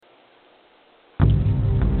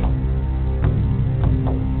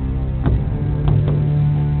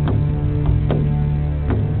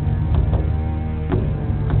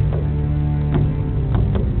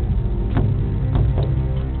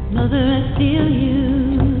feel you.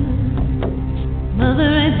 Mother,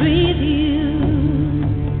 I breathe you.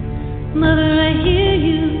 Mother, I hear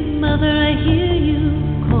you. Mother, I hear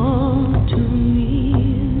you call to me.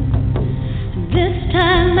 This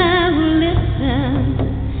time I will listen.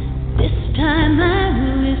 This time I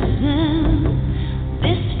will listen.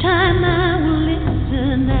 This time I will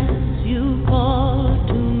listen as you call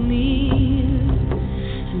to me.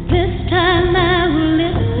 This time I will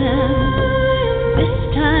listen.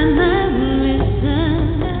 This time I will listen.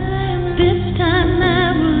 This time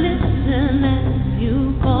I will listen as you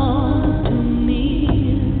call to me.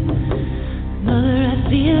 Mother, I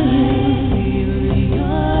feel you.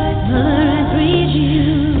 Mother, I breathe you.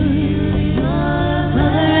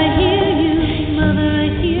 Mother, I hear you. Mother, I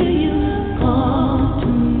hear you call to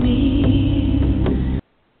me.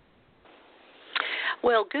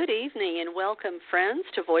 Well, good evening and welcome, friends,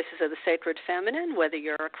 to Voices of the Sacred Feminine, whether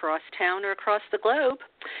you're across town or across the globe.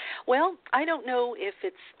 Well, I don't know if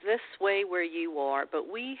it's this way where you are, but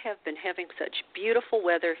we have been having such beautiful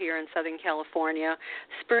weather here in Southern California.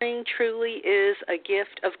 Spring truly is a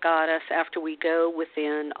gift of Goddess after we go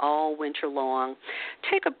within all winter long.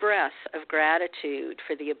 Take a breath of gratitude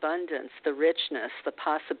for the abundance, the richness, the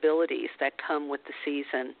possibilities that come with the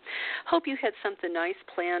season. Hope you had something nice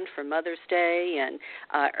planned for Mother's Day and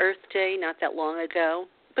Earth Day not that long ago.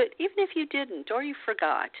 But even if you didn't or you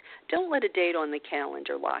forgot, don't let a date on the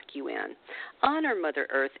calendar lock you in. Honor Mother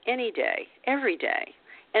Earth any day, every day,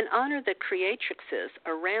 and honor the creatrixes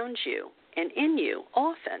around you and in you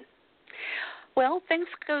often. Well, thanks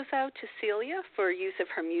goes out to Celia for use of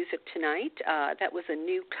her music tonight. That was a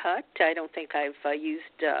new cut I don't think I've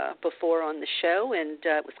used before on the show, and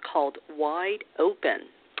it was called Wide Open.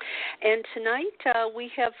 And tonight we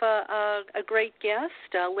have a great guest.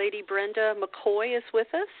 Lady Brenda McKoy is with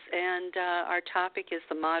us, and our topic is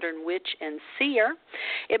the modern witch and seer.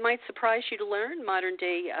 It might surprise you to learn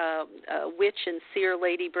modern-day witch and seer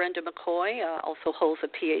Lady Brenda McKoy also holds a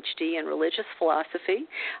Ph.D. in religious philosophy.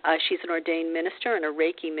 She's an ordained minister and a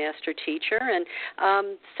Reiki Master Teacher, and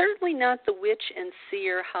certainly not the witch and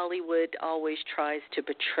seer Hollywood always tries to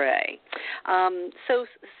portray. So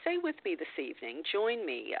stay with me this evening. Join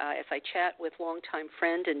me as I chat with longtime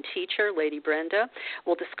friend and teacher, Lady Brenda.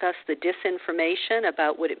 We'll discuss the disinformation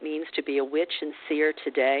about what it means to be a witch and seer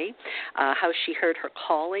today, how she heard her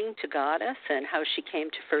calling to Goddess, and how she came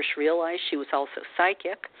to first realize she was also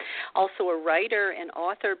psychic. Also a writer and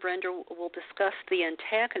author, Brenda will discuss the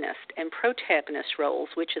antagonist and protagonist roles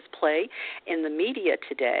witches play in the media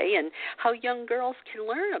today, and how young girls can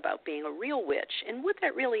learn about being a real witch and what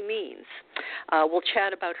that really means. We'll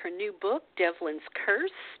chat about her new book, Devlin's Curse,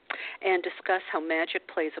 and discuss how magic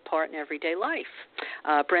plays a part in everyday life.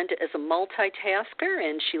 Brenda is a multitasker,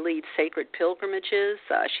 and she leads sacred pilgrimages.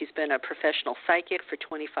 She's been a professional psychic for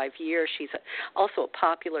 25 years. She's also a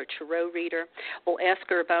popular tarot reader. We'll ask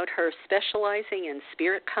her about her specializing in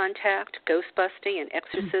spirit contact, ghostbusting, and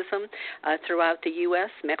exorcism throughout the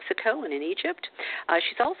U.S., Mexico, and in Egypt.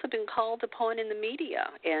 She's also been called upon in the media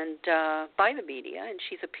and by the media, and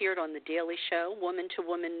she's appeared on The Daily Show, Woman to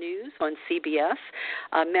Woman News on CBS,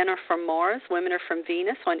 Men Are From Mars, Women Are From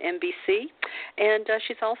Venus on NBC, and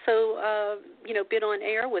she's also, been on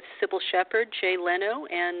air with Cybil, Shepard, Jay Leno,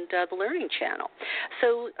 and the Learning Channel.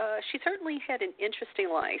 So she certainly had an interesting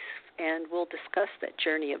life, and we'll discuss that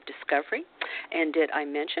journey of discovery. And did I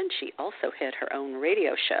mention she also had her own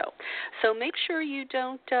radio show? So make sure you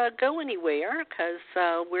don't go anywhere, because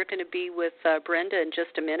we're going to be with Brenda in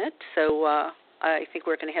just a minute. So I think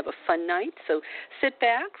we're going to have a fun night. So sit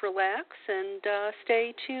back, relax, and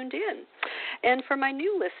stay tuned in. And for my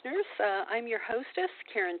new listeners, I'm your hostess,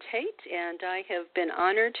 Karen Tate, and I have been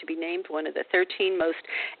honored to be named one of the 13 most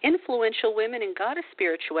influential women in goddess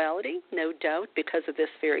spirituality, no doubt because of this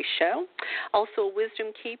very show. Also a wisdom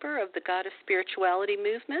keeper of the goddess spirituality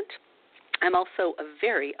movement. I'm also a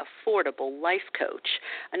very affordable life coach,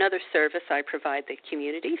 another service I provide the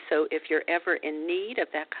community. So if you're ever in need of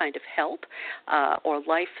that kind of help or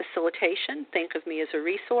life facilitation, think of me as a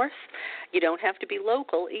resource. You don't have to be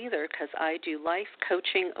local either, because I do life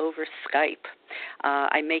coaching over Skype.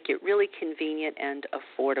 I make it really convenient and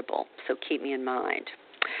affordable, so keep me in mind.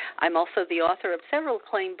 I'm also the author of several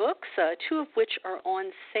acclaimed books, two of which are on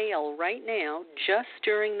sale right now just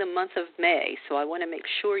during the month of May, so I want to make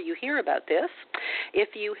sure you hear about this. If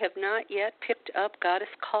you have not yet picked up Goddess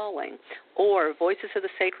Calling or Voices of the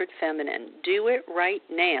Sacred Feminine, do it right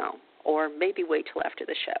now. or maybe wait till after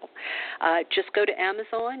the show. Just go to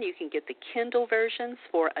Amazon. You can get the Kindle versions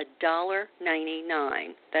for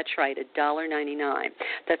 $1.99. That's right, $1.99.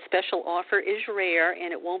 That special offer is rare,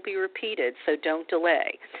 and it won't be repeated, so don't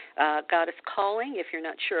delay. Goddess Calling, if you're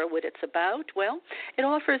not sure what it's about, well, it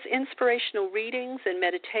offers inspirational readings and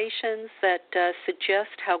meditations that suggest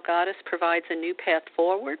how Goddess provides a new path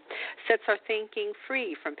forward, sets our thinking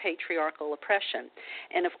free from patriarchal oppression.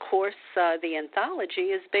 And, of course, the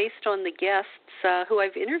anthology is based on the guests who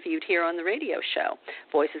I've interviewed here on the radio show,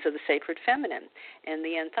 Voices of the Sacred Feminine. And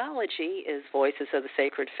the anthology is Voices of the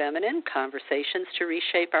Sacred Feminine, Conversations to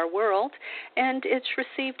Reshape Our World, and it's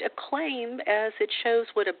received acclaim as it shows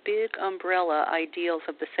what a big umbrella ideals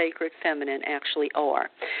of the sacred feminine actually are,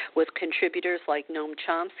 with contributors like Noam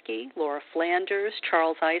Chomsky, Laura Flanders,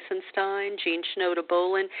 Charles Eisenstein, Jean Shinoda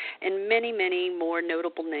Bolen, and many, many more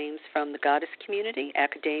notable names from the goddess community,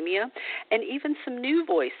 academia, and even some new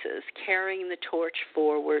voices carrying the torch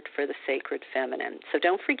forward for the sacred feminine. So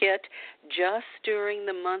don't forget, just during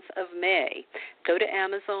the month of May, go to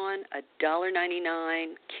Amazon, $1.99,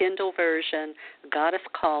 Kindle version, Goddess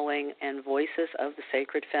Calling, and Voices of the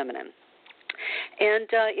Sacred Feminine. And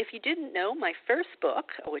if you didn't know, my first book,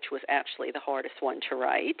 which was actually the hardest one to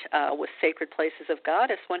write, was Sacred Places of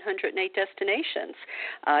Goddess, 108 Destinations,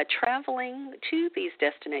 traveling to these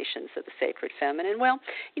destinations of the sacred feminine. Well,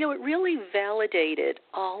 you know, it really validated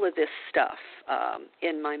all of this stuff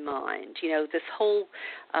in my mind. You know, this whole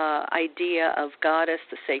idea of Goddess,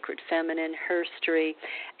 the sacred feminine, herstory.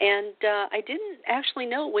 And I didn't actually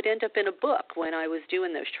know it would end up in a book when I was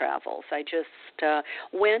doing those travels. I just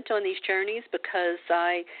went on these journeys because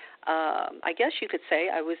I guess you could say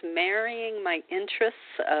I was marrying my interests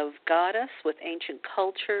of Goddess with ancient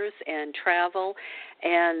cultures and travel,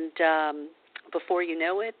 and before you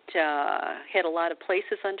know it, had a lot of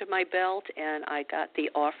places under my belt, and I got the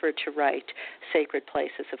offer to write Sacred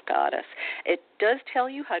Places of Goddess. It does tell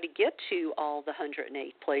you how to get to all the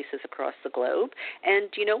 108 places across the globe, and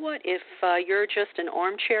you know what? If you're just an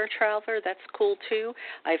armchair traveler, that's cool too.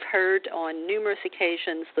 I've heard on numerous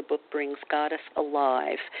occasions the book brings Goddess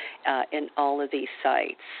alive in all of these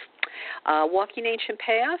sites. Walking Ancient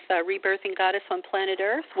Path, Rebirthing Goddess on Planet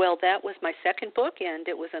Earth. Well, that was my second book, and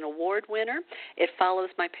it was an award winner. It follows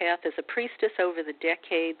my path as a priestess over the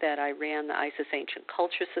decade that I ran the Isis Ancient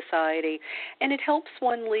Culture Society, and it helps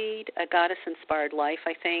one lead a goddess-inspired life,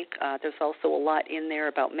 I think. There's also a lot in there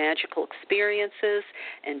about magical experiences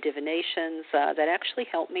and divinations that actually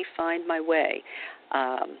helped me find my way.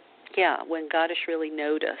 When Goddess really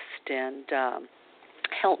noticed and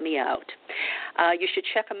help me out. You should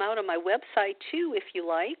check them out on my website too, if you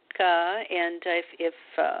like. And if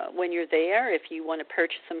when you're there, if you want to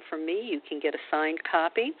purchase them from me, you can get a signed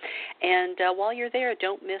copy. And while you're there,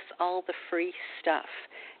 don't miss all the free stuff.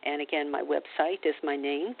 And again, my website is my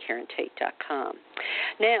name, KarenTate.com.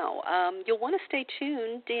 Now, you'll want to stay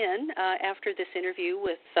tuned in after this interview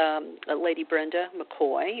with Lady Brenda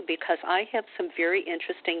McKoy, because I have some very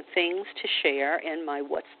interesting things to share in my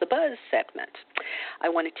What's the Buzz segment. I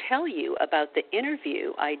want to tell you about the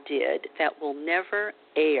interview I did that will never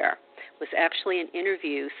air. Was actually an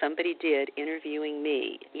interview somebody did interviewing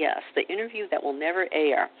me. Yes, the interview that will never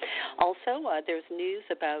air. Also, there's news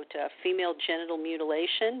about female genital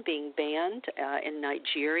mutilation being banned in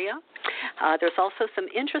Nigeria. There's also some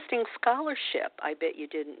interesting scholarship, I bet you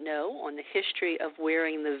didn't know, on the history of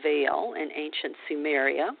wearing the veil in ancient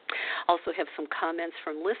Sumeria. Also have some comments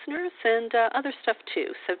from listeners and other stuff too.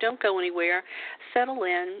 So don't go anywhere. Settle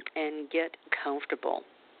in and get comfortable.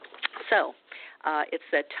 So, it's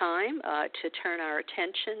that time to turn our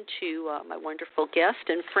attention to my wonderful guest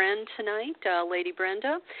and friend tonight, Lady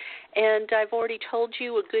Brenda. And I've already told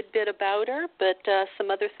you a good bit about her, but some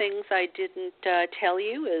other things I didn't tell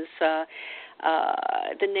you is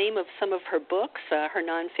the name of some of her books. Her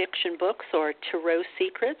nonfiction books are Tarot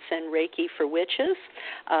Secrets and Reiki for Witches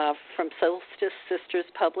from Solstice Sisters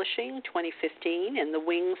Publishing, 2015, and The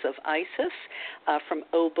Wings of Isis from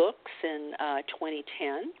O Books in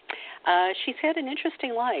 2010. She's had an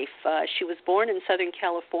interesting life. She was born in Southern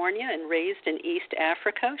California and raised in East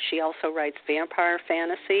Africa. She also writes vampire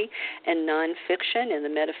fantasy and nonfiction in the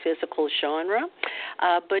metaphysical genre.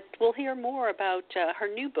 But we'll hear more about her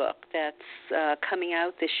new book that's coming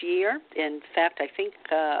out this year. In fact, I think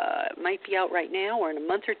it might be out right now or in a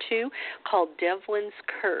month or two, called Devlin's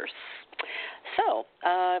Curse. So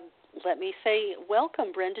let me say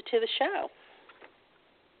welcome, Brenda, to the show.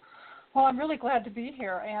 Well, I'm really glad to be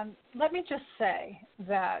here. And let me just say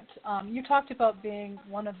that you talked about being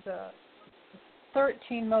one of the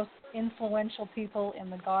 13 most influential people in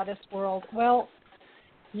the goddess world. Well,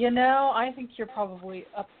 I think you're probably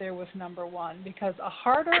up there with number one, because a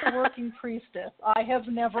harder working priestess I have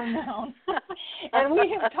never known. And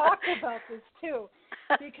we have talked about this too,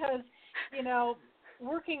 because,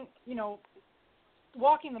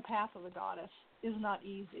 walking the path of the goddess is not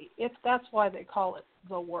easy. That's why they call it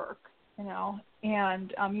the work,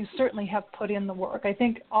 and you certainly have put in the work. I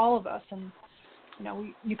think all of us, and,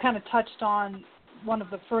 you kind of touched on one of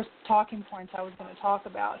the first talking points I was going to talk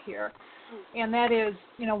about here, and that is,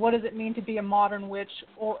 what does it mean to be a modern witch?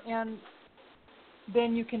 And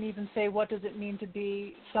then you can even say, what does it mean to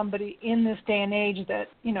be somebody in this day and age that,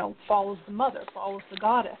 follows the mother, follows the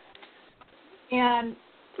goddess? And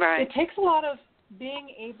right. It takes a lot of being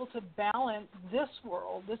able to balance this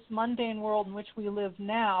world, this mundane world in which we live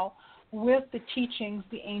now, with the teachings,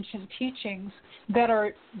 the ancient teachings that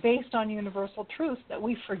are based on universal truths that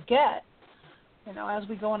we forget, as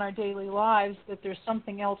we go in our daily lives, that there's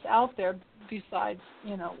something else out there besides,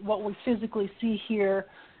 what we physically see here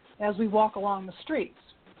as we walk along the streets.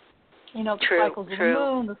 The cycles of the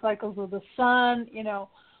moon, the cycles of the sun,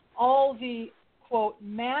 all the, quote,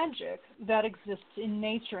 magic that exists in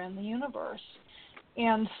nature and the universe.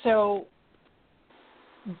 And so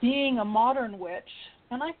being a modern witch,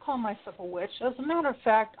 and I call myself a witch. As a matter of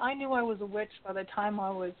fact, I knew I was a witch by the time I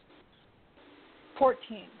was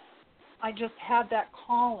 14. I just had that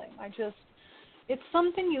calling. It's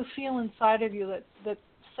something you feel inside of you that's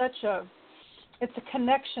it's a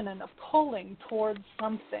connection and a pulling towards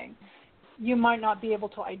something. You might not be able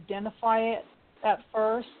to identify it at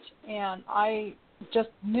first, and I just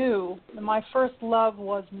knew that my first love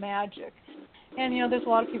was magic. And there's a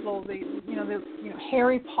lot of people,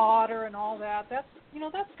 Harry Potter and all that. That's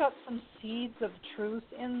got some seeds of truth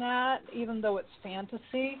in that, even though it's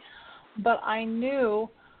fantasy. But I knew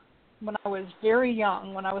when I was very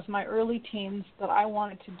young, when I was in my early teens, that I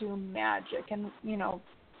wanted to do magic. And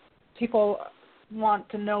people want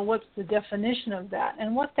to know what's the definition of that,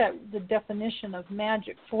 and the definition of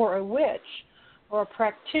magic for a witch or a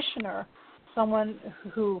practitioner, someone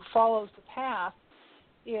who follows the path,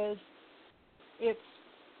 is it's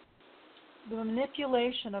the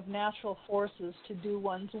manipulation of natural forces to do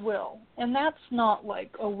one's will. And that's not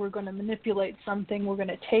like, we're going to manipulate something, we're going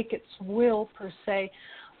to take its will per se,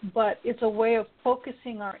 but it's a way of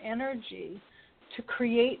focusing our energy to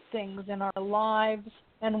create things in our lives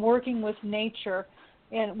and working with nature,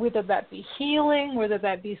 and whether that be healing, whether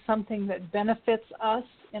that be something that benefits us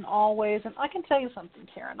in all ways. And I can tell you something,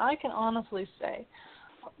 Karen, I can honestly say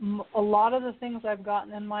a lot of the things I've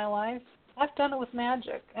gotten in my life, I've done it with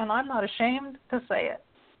magic, and I'm not ashamed to say it.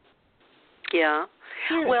 Yeah.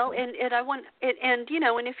 Seriously. Well, and I want, and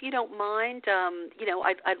if you don't mind,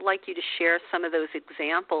 I'd like you to share some of those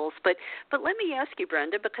examples. But let me ask you,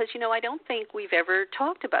 Brenda, because I don't think we've ever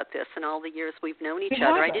talked about this in all the years we've known each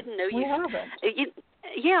other. I didn't know you. We haven't.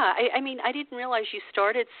 Yeah, I mean, I didn't realize you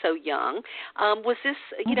started so young. Was this,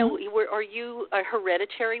 are you a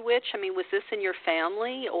hereditary witch? I mean, was this in your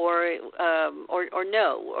family, or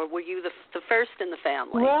no, or were you the first in the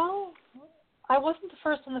family? Well, I wasn't the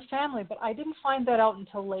first in the family, but I didn't find that out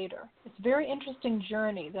until later. It's a very interesting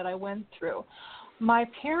journey that I went through. My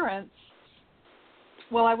parents,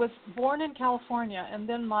 I was born in California, and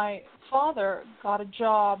then my father got a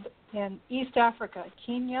job in East Africa,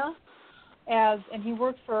 Kenya, and he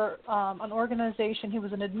worked for an organization. He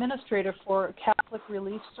was an administrator for Catholic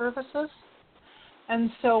Relief Services. And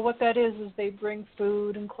so what that is they bring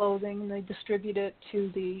food and clothing, and they distribute it to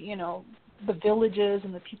the villages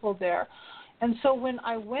and the people there. And so when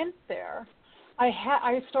I went there,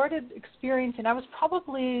 I started experiencing, I was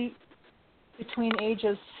probably between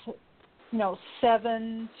ages,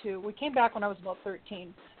 7 to, we came back when I was about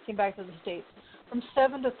 13, came back to the States. From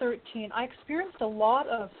 7 to 13, I experienced a lot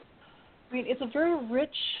of, it's a very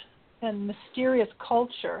rich and mysterious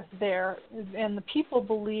culture there, and the people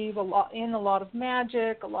believe a lot of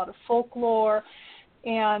magic, a lot of folklore,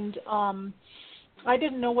 and I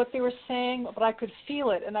didn't know what they were saying, but I could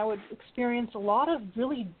feel it, and I would experience a lot of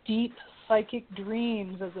really deep psychic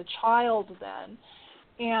dreams as a child then.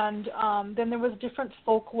 And then there was different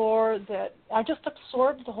folklore that I just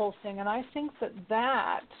absorbed the whole thing, and I think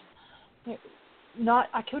that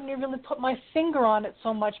I couldn't really put my finger on it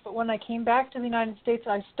so much, but when I came back to the United States,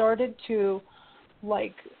 I started to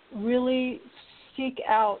really seek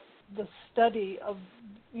out the study of,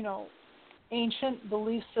 ancient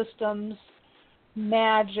belief systems,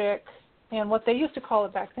 magic, and what they used to call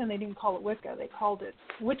it back then, they didn't call it Wicca, they called it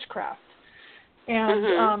witchcraft.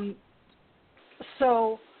 And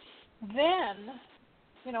so then,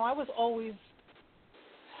 I was always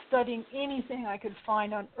studying anything I could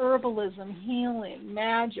find on herbalism, healing,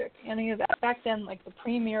 magic, any of that. Back then, like the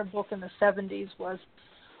premier book in the 70s was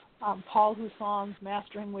Paul Husson's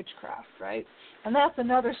Mastering Witchcraft, right? And that's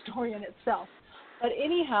another story in itself. But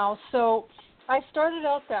anyhow, so I started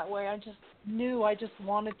out that way. I just knew I just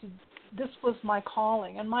wanted to, this was my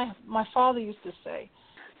calling. And my father used to say,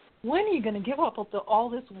 when are you going to give up all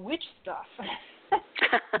this witch stuff?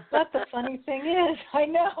 But the funny thing is, I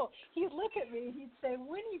know, he'd look at me, he'd say,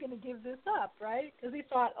 when are you going to give this up, right? Because he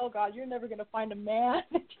thought, oh, God, you're never going to find a man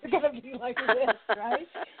that you're going to be like this, right?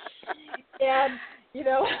 And, you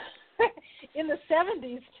know, in the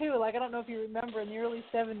 70s, too, like I don't know if you remember, in the early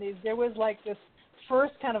 70s, there was like this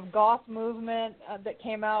first kind of goth movement that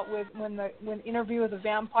came out with when Interview with a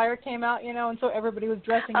Vampire came out, you know, and so everybody was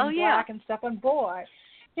dressing in black and stuff, and boy,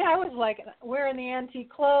 yeah, I was like wearing the antique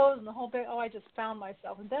clothes and the whole bit. Oh, I just found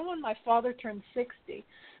myself. And then when my father turned 60,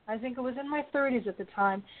 I think it was in my 30s at the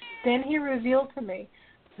time, then he revealed to me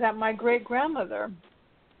that my great-grandmother,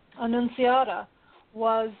 Annunziata,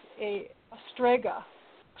 was a strega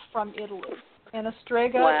from Italy. And a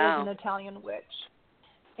strega is an Italian witch.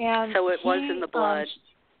 And so it was in the blood.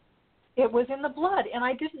 It was in the blood. And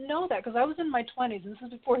I didn't know that because I was in my 20s. And this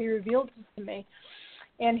is before he revealed it to me.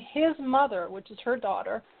 And his mother, which is her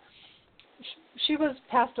daughter, she was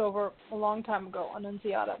passed over a long time ago,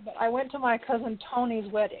 Annunziata. But I went to my cousin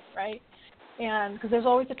Tony's wedding, right? And because there's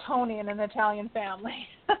always a Tony in an Italian family.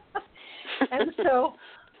 And so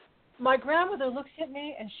my grandmother looks at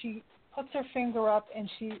me and she puts her finger up and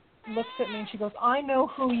she looks at me and she goes, I know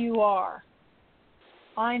who you are.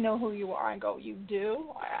 I know who you are. I go, you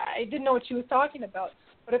do? I didn't know what she was talking about.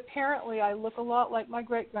 But apparently I look a lot like my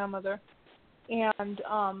great-grandmother. And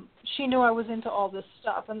she knew I was into all this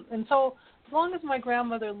stuff. And so as long as my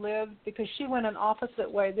grandmother lived, because she went an opposite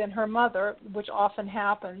way than her mother, which often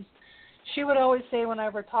happens, she would always say when I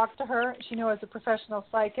ever talked to her, she knew I was a professional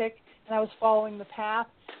psychic and I was following the path,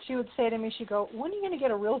 she would say to me, she'd go, when are you going to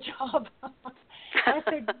get a real job? I'd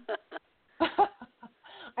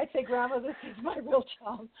say, Grandma, this is my real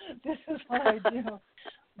job. This is what I do.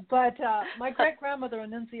 But my great-grandmother,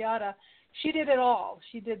 Annunziata, she did it all.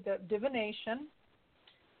 She did the divination,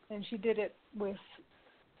 and she did it with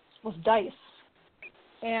dice.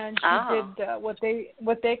 And she did what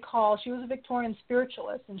they call, she was a Victorian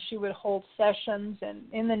spiritualist, and she would hold sessions. And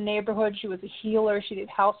in the neighborhood, she was a healer. She did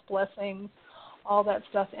house blessings, all that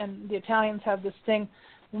stuff. And the Italians have this thing,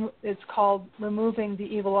 it's called removing the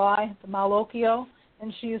evil eye, the malocchio,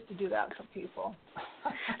 and she used to do that for people.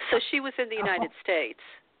 So she was in the United States.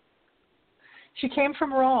 She came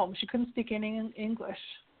from Rome. She couldn't speak any English.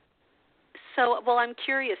 So, well, I'm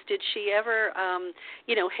curious, did she ever,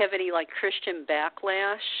 have any, like, Christian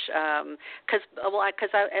backlash?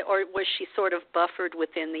 Or was she sort of buffered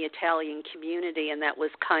within the Italian community and that was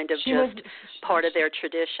kind of part of their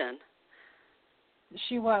tradition?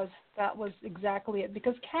 She was. That was exactly it.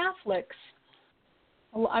 Because Catholics,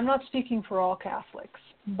 I'm not speaking for all Catholics,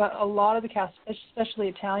 but a lot of the Catholics, especially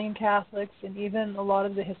Italian Catholics and even a lot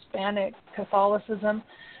of the Hispanic Catholicism,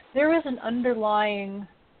 there is an underlying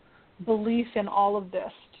belief in all of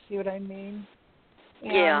this. See what I mean?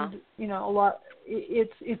 And, a lot.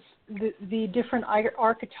 It's the different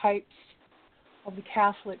archetypes of the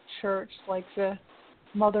Catholic Church, like the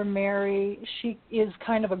Mother Mary. She is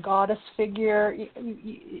kind of a goddess figure.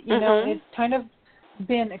 You know, it's kind of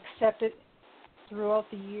been accepted throughout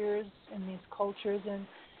the years in these cultures,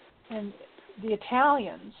 and the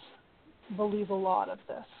Italians believe a lot of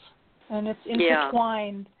this, and it's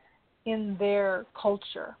intertwined in their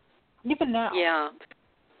culture, even now.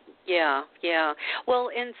 Yeah. Well,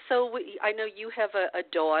 and so I know you have a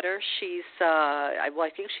daughter. She's, I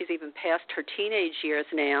think she's even past her teenage years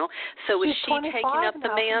now. So is she taking up the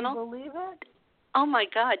mantle? Can you believe it? Oh my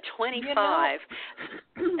God, 25.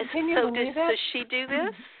 Can you believe it? Does she do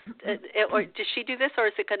this? Or does she do this, or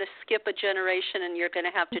is it going to skip a generation and you're going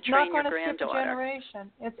to have to train your granddaughter? It's not going to skip a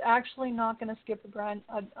generation. It's actually not going to skip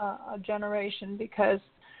a generation because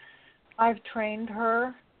I've trained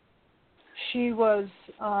her. She was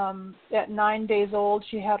at 9 days old.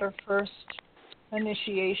 She had her first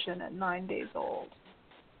initiation at 9 days old.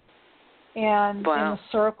 And in the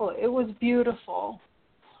circle, it was beautiful.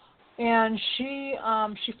 And she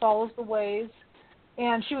follows the ways,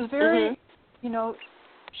 and she was very,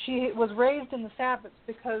 she was raised in the Sabbaths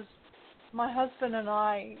because my husband and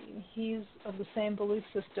I, he's of the same belief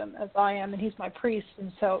system as I am, and he's my priest,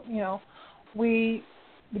 and so, we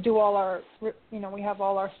do all our, we have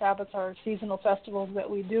all our Sabbaths, our seasonal festivals that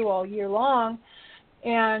we do all year long,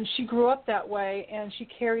 And she grew up that way, and she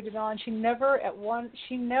carried it on. She never at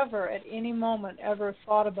any moment ever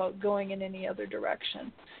thought about going in any other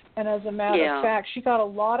direction. And as a matter of fact, she got a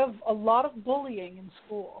lot of bullying in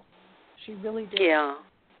school. She really did. Yeah.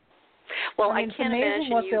 Well, I mean, I can't it's amazing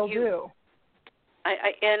imagine what they'll do.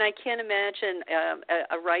 And I can't imagine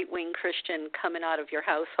a right-wing Christian coming out of your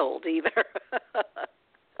household either.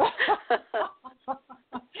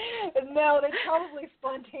 No, they probably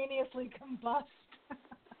spontaneously combust.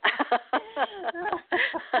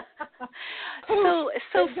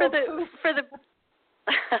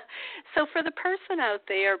 So for the person out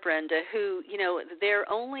there, Brenda, who,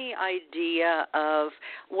 their only idea of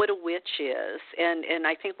what a witch is, and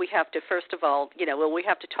I think we have to, first of all, we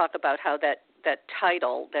have to talk about how that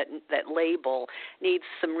title, that label needs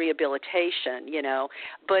some rehabilitation,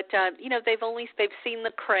 But they've seen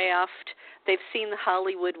the craft, they've seen the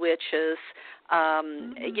Hollywood witches,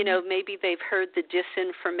 maybe they've heard the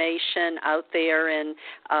disinformation out there in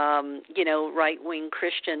right-wing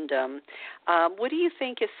Christendom. What do you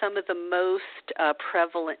think is some of the most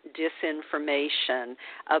prevalent disinformation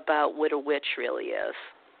about what a witch really is?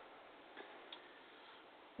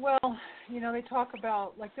 Well, they talk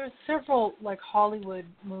about, like, there's several, like, Hollywood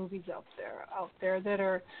movies out there that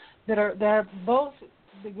are both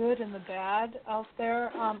the good and the bad out there.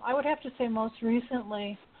 I would have to say most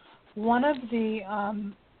recently, one of the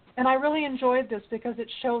and I really enjoyed this because it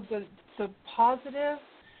showed the positive,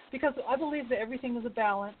 because I believe that everything is a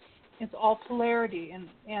balance. It's all polarity, and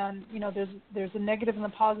there's a negative and the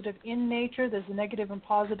positive in nature. There's a negative and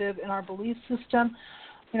positive in our belief system.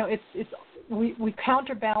 We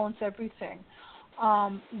counterbalance everything.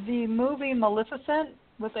 The movie Maleficent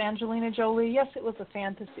with Angelina Jolie, yes, it was a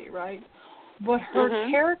fantasy, right? But her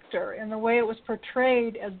character and the way it was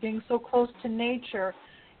portrayed as being so close to nature,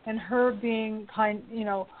 and her being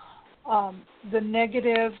the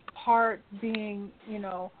negative part being,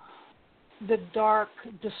 the dark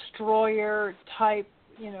destroyer type,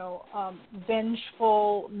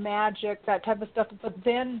 vengeful magic, that type of stuff, but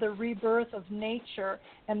then the rebirth of nature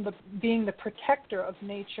and being the protector of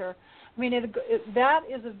nature. I mean, that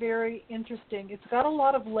is a very interesting, it's got a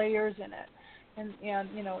lot of layers in it, and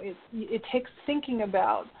it takes thinking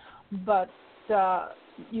about, but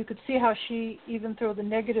you could see how she, even through the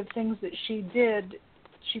negative things that she did,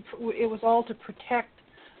 it was all to protect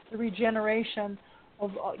the regeneration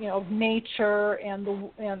of nature and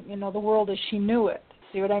the world as she knew it.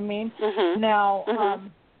 See what I mean? Now,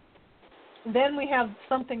 then we have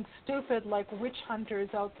something stupid like witch hunters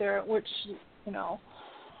out there, which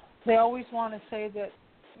they always want to say that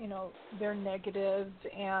they're negative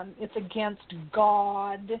and it's against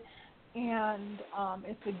God and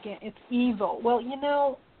it's evil. Well,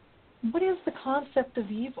 what is the concept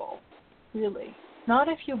of evil, really? Not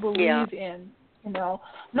if you believe in,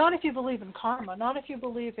 not if you believe in karma, not if you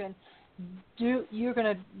believe in you're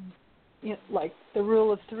going to, like the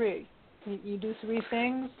rule of three. You do three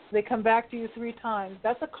things, they come back to you three times.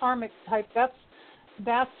 That's a karmic type.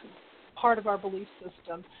 That's part of our belief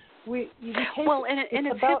system. It's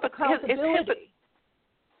about accountability.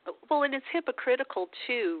 And it's hypocritical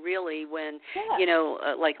too, really, when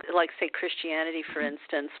like say Christianity, for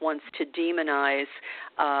instance, wants to demonize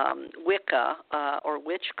Wicca or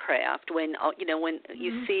witchcraft. When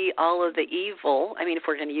you see all of the evil, I mean, if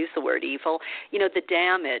we're going to use the word evil, the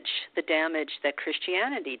damage that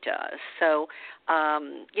Christianity does. So,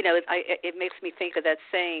 it makes me think of that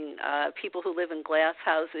saying: people who live in glass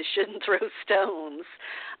houses shouldn't throw stones.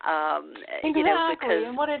 Exactly,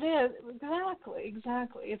 and what it is,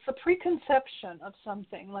 exactly. It's a preconception of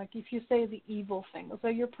something. Like if you say the evil thing, so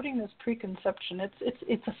you're putting this preconception.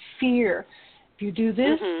 It's a fear. If you do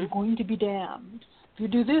this, you're going to be damned. If you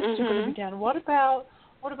do this, you're going to be damned. What about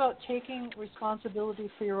taking responsibility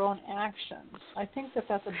for your own actions? I think that's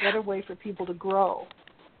a better way for people to grow.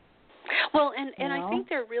 Well, and I think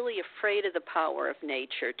they're really afraid of the power of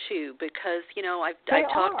nature too, because I've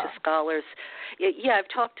talked to scholars. Yeah, I've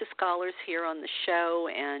talked to scholars here on the show,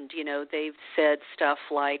 and they've said stuff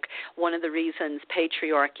like one of the reasons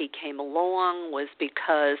patriarchy came along was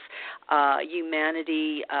because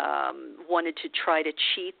humanity wanted to try to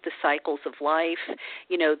cheat the cycles of life,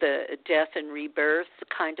 the death and rebirth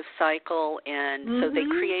kind of cycle, and so they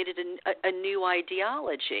created a new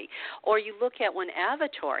ideology. Or you look at when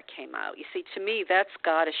Avatar came out. You see, to me, that's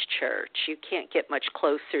goddess church. You can't get much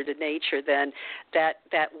closer to nature than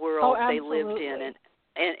that world they lived in.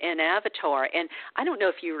 in Avatar. And I don't know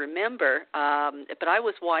if you remember, but I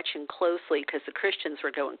was watching closely because the Christians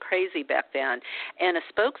were going crazy back then. And a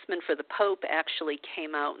spokesman for the Pope actually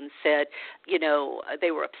came out and said,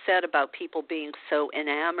 they were upset about people being so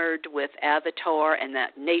enamored with Avatar and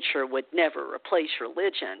that nature would never replace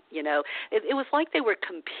religion. It was like they were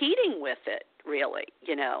competing with it, really.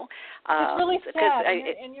 It's really sad,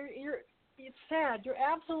 and it's sad. You're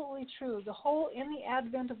absolutely true. In the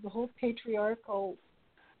advent of the whole patriarchal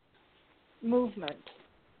movement,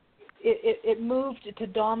 it moved to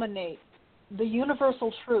dominate the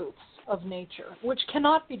universal truths of nature, which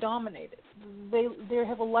cannot be dominated. They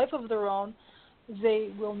have a life of their own. They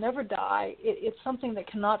will never die. It's something that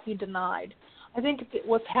cannot be denied. I think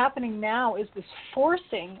what's happening now is this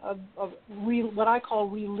forcing of what I call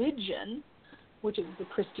religion, which is the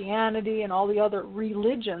Christianity and all the other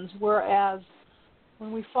religions, whereas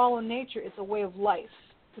when we follow nature, it's a way of life.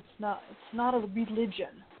 It's not a religion.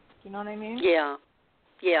 Do you know what I mean? Yeah,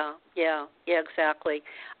 exactly.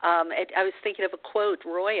 I was thinking of a quote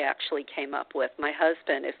Roy actually came up with, my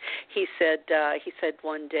husband. He said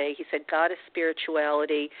one day, goddess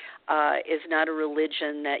spirituality is not a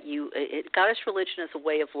religion goddess religion is a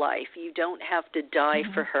way of life. You don't have to die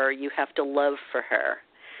for her, you have to love for her.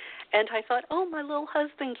 And I thought, my little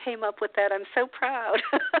husband came up with that. I'm so proud.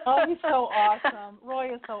 Oh, he's so awesome.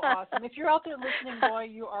 Roy is so awesome. If you're out there listening, Roy,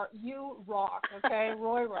 you rock, okay?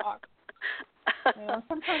 Roy rocks.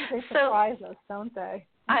 Sometimes they surprise us, don't they?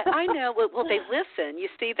 I know. Well, they listen. You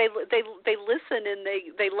see, they listen and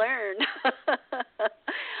they learn.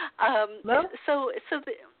 So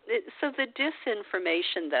the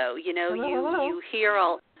disinformation, though, you hear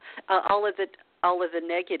all of the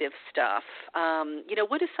negative stuff.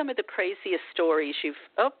 What are some of the craziest stories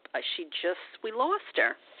we lost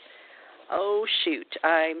her. Oh, shoot.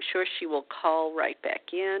 I'm sure she will call right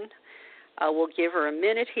back in. We'll give her a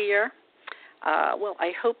minute here. Well,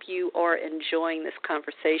 I hope you are enjoying this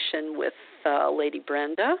conversation with Lady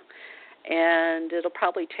Brenda, and it'll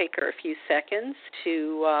probably take her a few seconds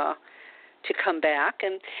to come back.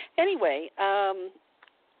 And anyway,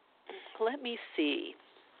 let me see.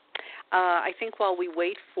 I think while we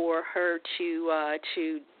wait for her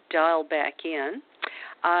to dial back in,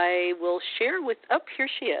 I will share with. Oh, here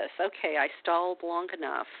she is. Okay, I stalled long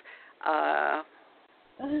enough.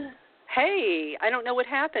 Hey, I don't know what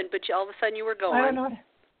happened, but all of a sudden you were going. I don't know.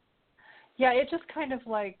 Yeah, it just kind of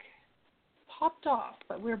popped off,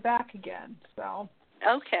 but we're back again. So.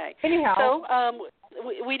 Okay. Anyhow. So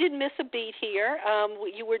we didn't miss a beat here. I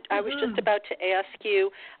was just about to ask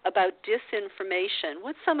you about disinformation.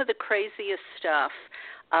 What's some of the craziest stuff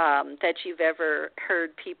that you've ever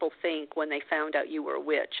heard people think when they found out you were a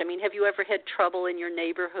witch? I mean, have you ever had trouble in your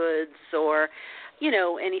neighborhoods or,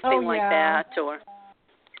 anything like that? Or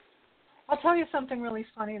I'll tell you something really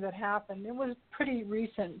funny that happened. It was pretty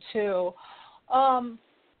recent, too.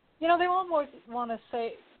 They almost want to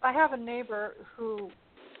say, I have a neighbor who,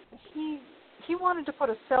 he wanted to put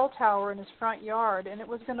a cell tower in his front yard, and it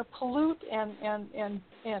was going to pollute and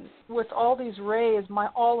with all these rays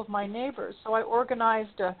all of my neighbors. So I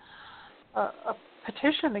organized a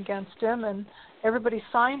petition against him, and everybody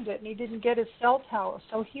signed it, and he didn't get his cell tower.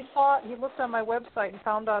 So he looked on my website and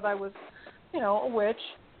found out I was, a witch.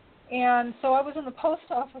 And so I was in the post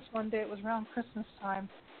office one day. It was around Christmas time,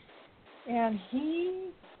 and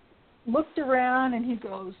he looked around and he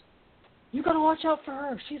goes, "You got to watch out for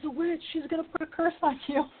her. She's a witch. She's going to put a curse on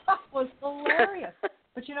you." That was hilarious.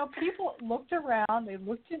 But, people looked around, they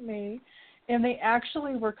looked at me, and they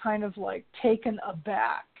actually were kind of taken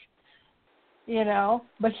aback,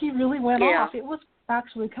 But he really went off. It was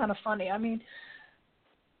actually kind of funny. I mean,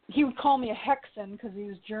 he would call me a hexen because he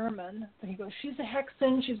was German. But he goes, "She's a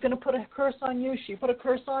hexen. She's going to put a curse on you. She put a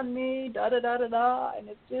curse on me, da-da-da-da-da." And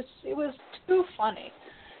it was too funny.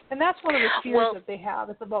 And that's one of the fears that they have.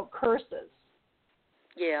 It's about curses.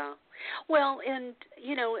 Yeah. Well, and,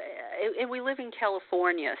 and we live in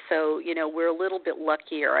California, so, we're a little bit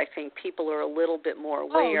luckier. I think people are a little bit more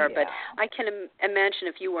aware. But I can imagine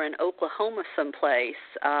if you were in Oklahoma someplace,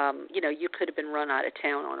 you could have been run out of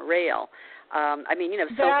town on a rail. I mean,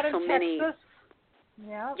 so many. Texas.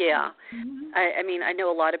 Yeah. Yeah. Mm-hmm. I mean, I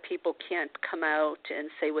know a lot of people can't come out and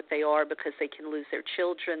say what they are because they can lose their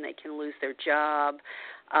children, they can lose their job.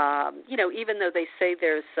 Even though they say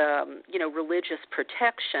there's, religious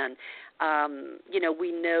protection,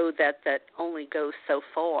 we know that only goes so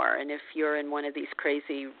far. And if you're in one of these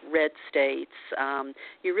crazy red states,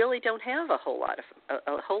 you really don't have a whole lot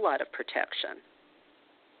of protection.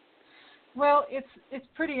 Well, it's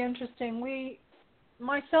pretty interesting.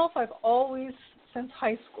 I've always, since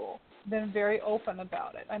high school, been very open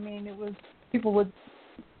about it. I mean, people would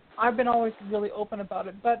I've been always really open about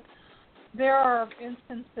it, but there are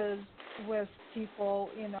instances with people,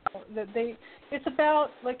 that it's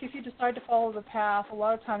about, like, if you decide to follow the path, a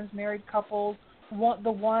lot of times married couples,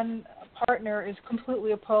 the one partner is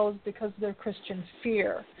completely opposed because of their Christian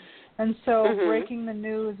fear. And so breaking the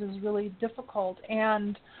news is really difficult.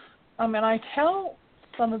 And I tell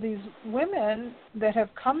some of these women that have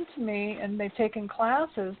come to me and they've taken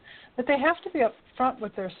classes that they have to be up front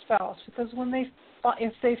with their spouse, because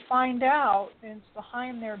if they find out and it's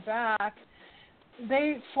behind their back,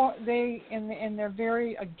 and they're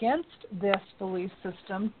very against this belief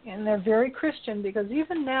system, and they're very Christian, because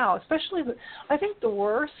even now, especially, I think the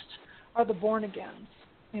worst are the born agains.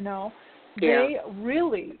 They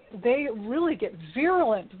really get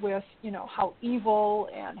virulent with how evil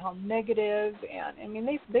and how negative, and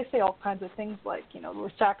they say all kinds of things like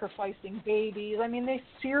we're sacrificing babies. They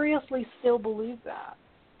seriously still believe that.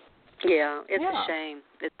 Yeah, it's a shame.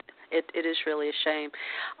 It is really a shame.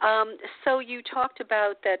 So you talked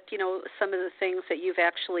about that, some of the things that you've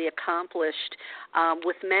actually accomplished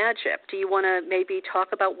with magic. Do you want to maybe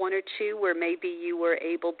talk about one or two where maybe you were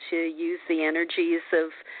able to use the energies of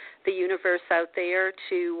the universe out there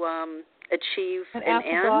to achieve an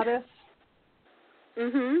end? Goddess?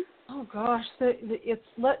 Mm-hmm. Oh, gosh.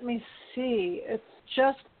 Let me see. It's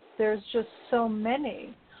just, there's just so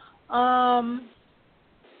many.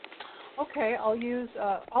 Okay, I'll use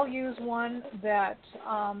one that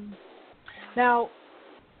now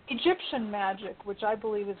Egyptian magic, which I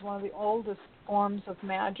believe is one of the oldest forms of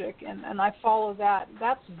magic, and I follow that.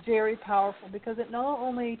 That's very powerful because it not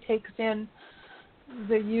only takes in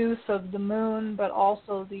the use of the moon, but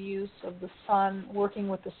also the use of the sun, working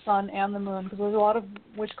with the sun and the moon, because there's a lot of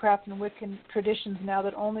witchcraft and Wiccan traditions now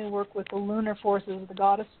that only work with the lunar forces, the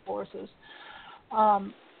goddess forces,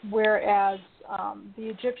 whereas the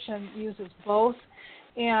Egyptian uses both.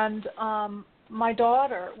 And my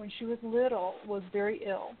daughter, when she was little, was very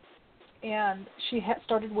ill, and she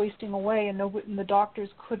started wasting away, and the doctors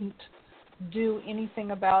couldn't do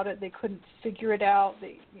anything about it. They couldn't figure it out.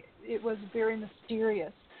 It was very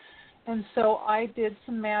mysterious. And so I did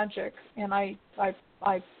some magic, and I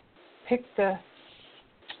picked the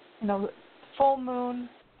full moon,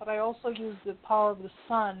 but I also used the power of the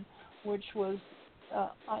sun, which was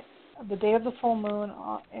the day of the full moon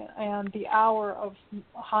and the hour of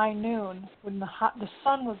high noon, when the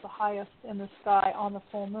sun was the highest in the sky on the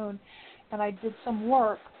full moon. And I did some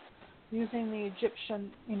work using the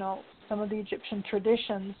Egyptian, some of the Egyptian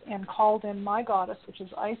traditions, and called in my goddess, which is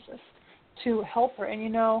Isis, to help her. And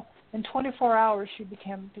in 24 hours she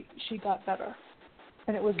got better,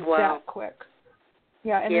 and it was that quick.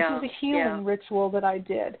 Yeah, and this is a healing ritual that I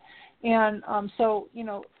did, and so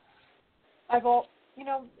I've all.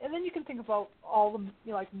 And then you can think about all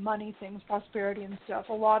the like money things, prosperity and stuff.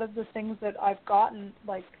 A lot of the things that I've gotten,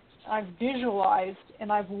 like I've visualized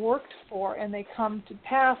and I've worked for, and they come to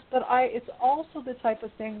pass. But it's also the type of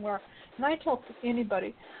thing where, and I tell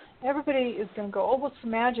anybody, everybody is going to go, oh, what's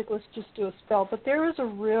magic? Let's just do a spell. But there is a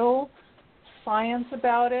real science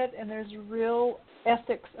about it, and there's real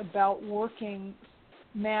ethics about working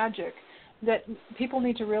magic that people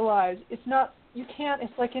need to realize. It's not. You can't,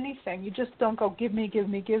 it's like anything. You just don't go, give me, give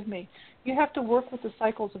me, give me. You have to work with the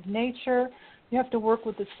cycles of nature. You have to work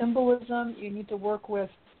with the symbolism. You need to work with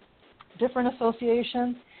different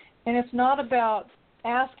associations. And it's not about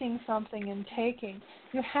asking something and taking.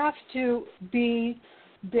 You have to be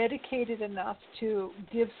dedicated enough to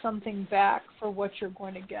give something back for what you're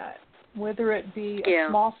going to get, whether it be a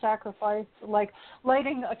small sacrifice, like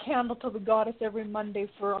lighting a candle to the goddess every Monday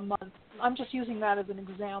for a month. I'm just using that as an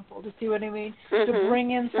example. Do you see what I mean? To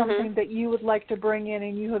bring in something that you would like to bring in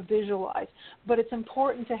and you have visualized. But it's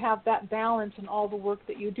important to have that balance in all the work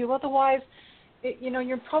that you do. Otherwise,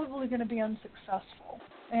 you're probably going to be unsuccessful.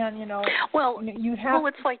 And you have. Well,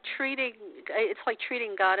 it's like treating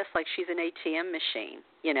goddess like she's an ATM machine.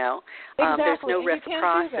 Exactly. There's no and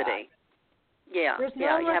reciprocity. Yeah. There's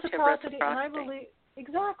no you have to have reciprocity. And I believe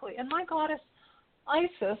exactly. And my goddess,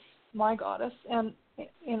 Isis, my goddess, and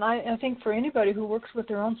I think for anybody who works with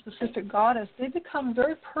their own specific goddess, they become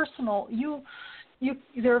very personal.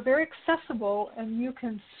 They're very accessible, and you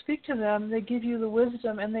can speak to them. They give you the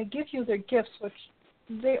wisdom, and they give you their gifts, which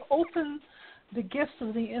they open the gifts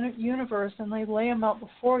of the universe, and they lay them out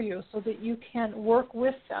before you so that you can work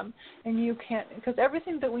with them, and because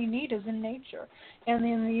everything that we need is in nature and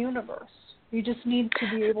in the universe. You just need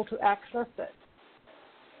to be able to access it.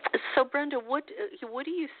 So, Brenda, what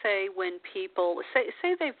do you say when people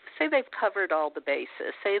say they've covered all the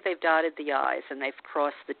bases, say they've dotted the I's and they've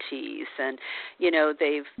crossed the T's, and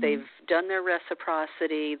they've done their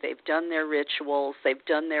reciprocity, they've done their rituals, they've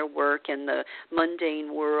done their work in the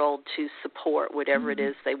mundane world to support whatever it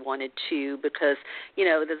is they wanted to, because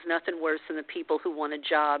there's nothing worse than the people who want a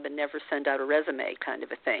job and never send out a resume kind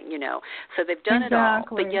of a thing. So they've done it all,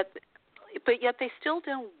 but yet they still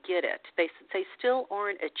don't get it. They still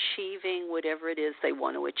aren't achieving whatever it is they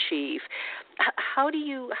want to achieve. How do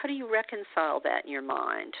you reconcile that in your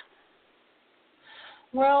mind?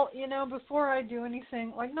 Well, before I do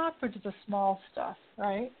anything, like not for just the small stuff,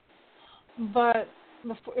 right? But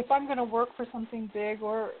if I'm going to work for something big,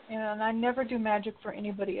 and I never do magic for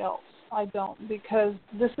anybody else. I don't, because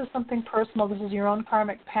this is something personal. This is your own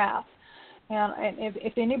karmic path. And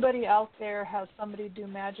if anybody out there has somebody do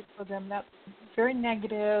magic for them, that's very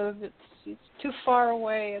negative. It's too far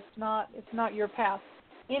away. It's not your path.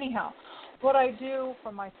 Anyhow, what I do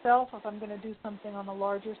for myself, if I'm going to do something on a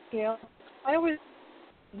larger scale, I always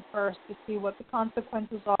first to see what the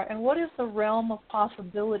consequences are and what is the realm of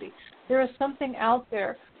possibility. There is something out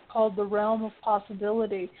there called the realm of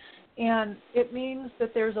possibility, and it means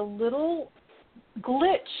that there's a little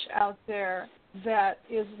glitch out there that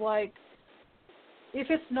is like, if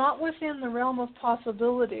it's not within the realm of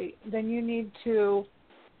possibility, then you need to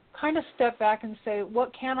kind of step back and say,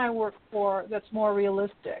 what can I work for that's more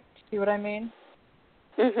realistic? See what I mean?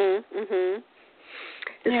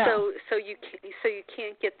 Yeah. So you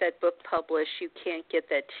can't get that book published. You can't get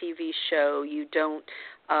that TV show. You don't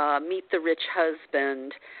meet the rich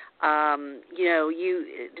husband.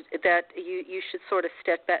 You should sort of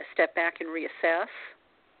step back and reassess.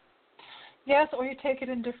 Yes, or you take it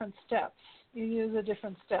in different steps. You use a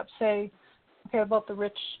different step. Say, okay, about the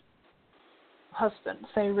rich husband.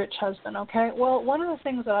 Say rich husband. Okay. Well, one of the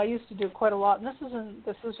things that I used to do quite a lot, and this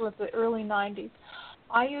is with the early '90s.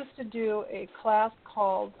 I used to do a class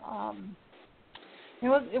called. It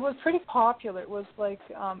was pretty popular. It was like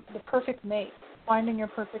the perfect mate, finding your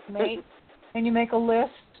perfect mate, and you make a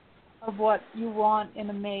list of what you want in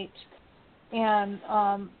a mate, and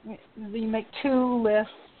you make 2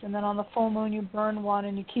 lists. And then on the full moon you burn one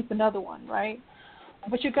and you keep another one, right?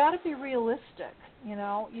 But you got to be realistic,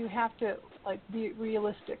 You have to be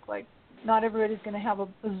realistic. Like not everybody's going to have a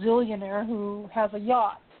bazillionaire who has a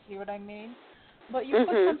yacht. See what I mean? But you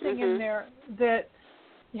put something in there that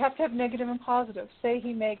you have to have negative and positive. Say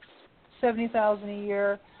he makes $70,000 a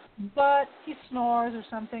year, but he snores or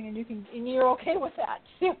something, and you're okay with that.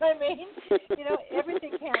 See what I mean?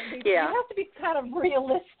 Everything can't be. Yeah. You have to be kind of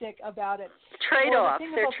realistic about it. Trade-offs.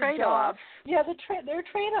 They're trade-offs. Yeah, they're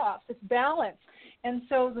trade-offs. It's balance. And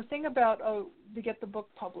so the thing about to get the book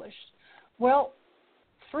published, well,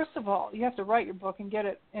 first of all, you have to write your book and get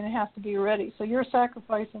it, and it has to be ready. So your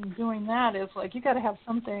sacrifice in doing that is like you got to have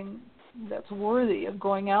something that's worthy of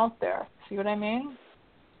going out there. See what I mean?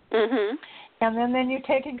 Mhm. And then you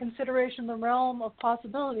take in consideration the realm of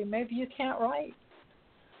possibility. Maybe you can't write.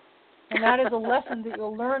 And that is a lesson that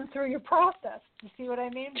you'll learn through your process. You see what I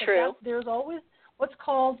mean? True. But there's always what's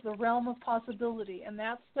called the realm of possibility. And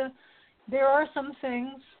there are some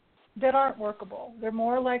things that aren't workable. They're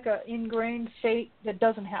more like an ingrained fate that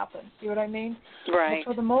doesn't happen. See what I mean? Right.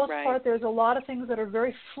 But for the most part, there's a lot of things that are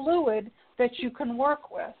very fluid that you can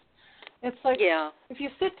work with. It's like if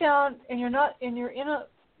you sit down and you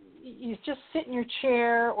just sit in your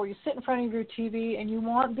chair or you sit in front of your TV and you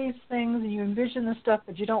want these things and you envision this stuff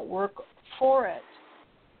but you don't work for it,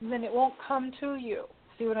 then it won't come to you.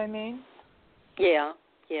 See what I mean? Yeah,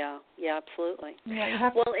 absolutely.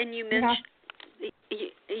 Yeah, and you mentioned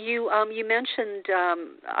you mentioned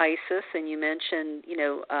Isis and you mentioned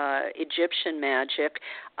Egyptian magic.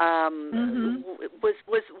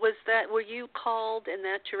 Was that, were you called in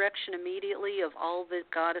that direction immediately of all the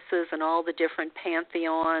goddesses and all the different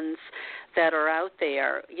pantheons that are out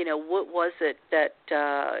there? What was it that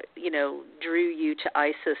drew you to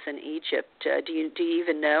Isis in Egypt? Do you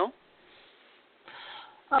even know?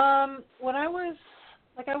 When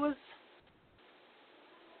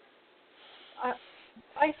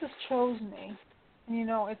Isis chose me.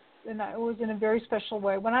 It was in a very special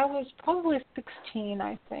way. When I was probably 16,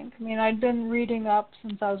 I think. I'd been reading up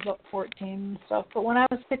since I was about 14 and stuff. But when I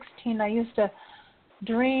was 16, I used to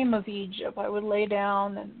dream of Egypt. I would lay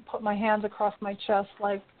down and put my hands across my chest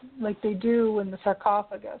like they do in the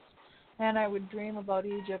sarcophagus. And I would dream about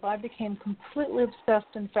Egypt. I became completely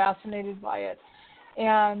obsessed and fascinated by it.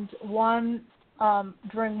 And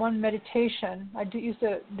during one meditation, used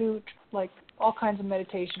to do all kinds of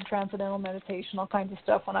meditation, transcendental meditation, all kinds of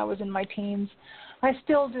stuff when I was in my teens. I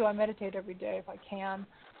still do. I meditate every day if I can.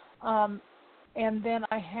 and then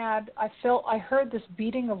I heard this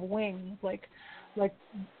beating of wings, like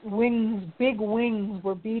wings, big wings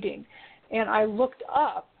were beating, and I looked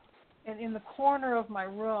up, and in the corner of my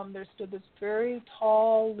room there stood this very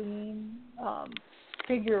tall, lean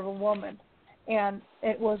figure of a woman, and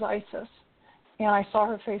it was Isis, and I saw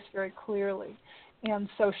her face very clearly, and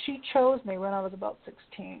so she chose me when I was about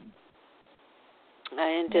 16.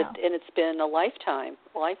 And it's been a lifetime.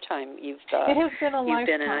 You've it has been a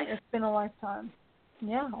lifetime. It's been a lifetime.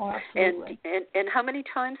 Yeah, oh, absolutely. And how many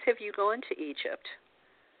times have you gone to Egypt?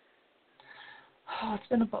 Oh, it's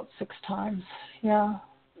been about 6 times. Yeah.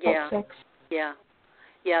 Yeah. About 6. Yeah.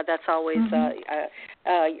 Yeah, that's always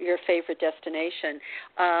your favorite destination.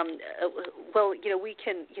 Well, we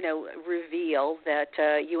can, reveal that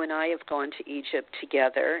you and I have gone to Egypt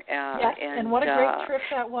together. Yes, and what a great trip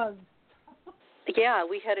that was. Yeah,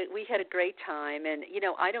 we had a great time, and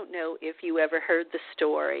I don't know if you ever heard the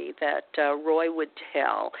story that Roy would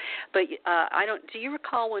tell, but I don't. Do you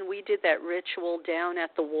recall when we did that ritual down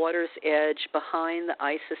at the water's edge behind the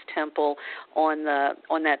Isis temple on the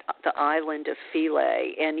island of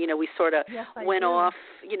Philae, and we sort of went off,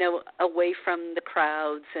 away from the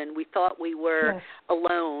crowds, and we thought we were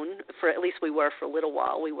alone at least we were for a little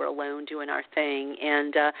while. We were alone doing our thing,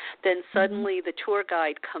 and then suddenly the tour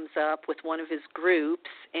guide comes up with one of his groups,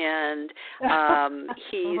 and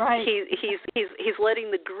he's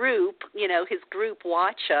letting the group, his group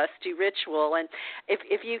watch us do ritual. And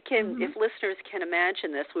if you can, if listeners can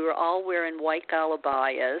imagine this, we were all wearing white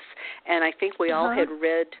galabayas, and I think we all had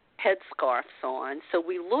red headscarves on, so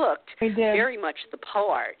we looked very much the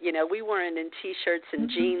part. We weren't in T-shirts and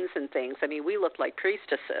jeans and things. I mean, we looked like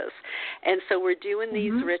priestesses. And so we're doing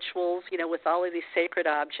these rituals, with all of these sacred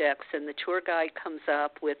objects, and the tour guide comes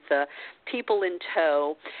up with people in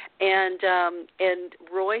tow, and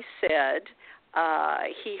Roy said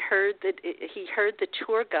he heard the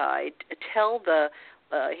tour guide tell the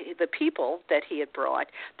people that he had brought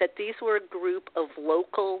that these were a group of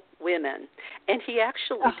local women, and he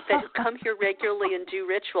actually come here regularly and do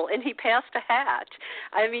ritual, and he passed a hat.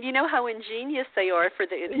 I mean, you know how ingenious they are for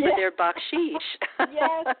their bakshish.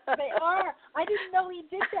 Yes, they are. I didn't know he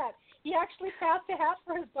did that. He actually passed a hat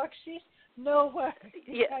for his bakshish. No way.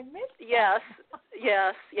 I missed that.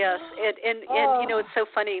 Yes. And it's so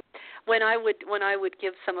funny when I would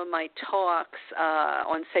give some of my talks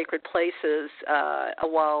on sacred places a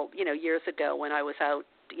while, years ago when I was out,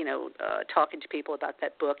 talking to people about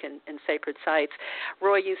that book and sacred sites.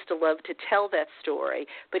 Roy used to love to tell that story,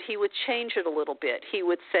 but he would change it a little bit. He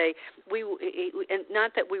would say, and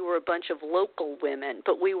not that we were a bunch of local women,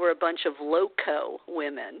 but we were a bunch of loco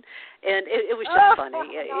women. And it was just funny.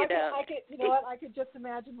 I could just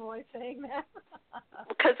imagine Roy saying that.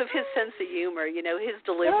 Because of his sense of humor, his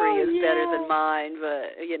delivery is better than mine,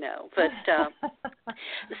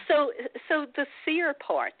 so the seer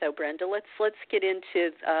part, though, Brenda, let's get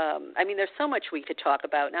into, there's so much we could talk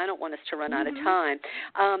about, and I don't want us to run out of time.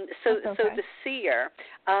 So the seer,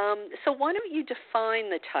 so why don't you define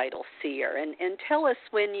the title seer, and tell us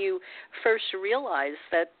when you first realized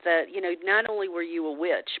that not only were you a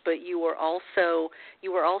witch, but you were also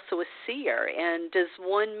a seer, and does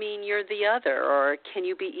one mean you're the other, or can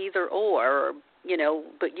you be either or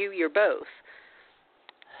but you're both?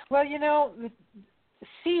 Well,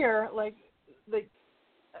 seer,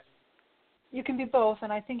 you can be both,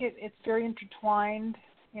 and I think it's very intertwined.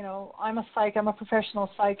 I'm a professional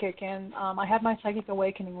psychic, and I had my psychic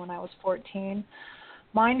awakening when I was 14.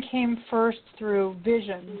 Mine came first through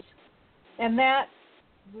visions, and that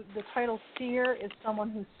the title seer is someone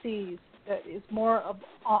who sees. That is more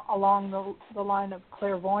along the line of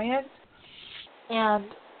clairvoyance. And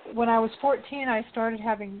when I was 14, I started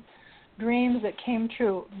having dreams that came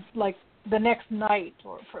true, like the next night,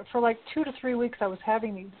 or for like 2 to 3 weeks. I was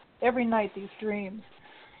having every night these dreams,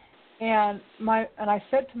 and I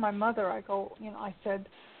said to my mother, I said,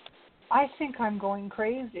 I think I'm going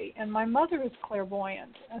crazy. And my mother is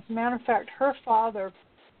clairvoyant. As a matter of fact, her father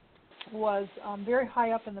was very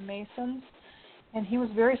high up in the Masons, and he was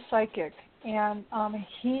very psychic, and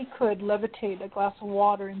he could levitate a glass of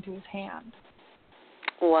water into his hand.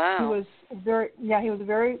 Wow. He was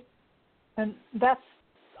very, and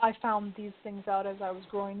I found these things out as I was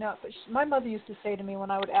growing up. But my mother used to say to me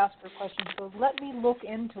when I would ask her questions, she goes, let me look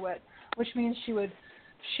into it, which means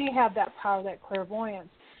she had that power, that clairvoyance.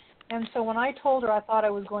 And so when I told her I thought I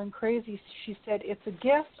was going crazy, she said, it's a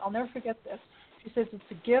gift. I'll never forget this. She says, it's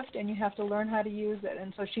a gift, and you have to learn how to use it.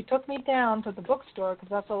 And so she took me down to the bookstore, because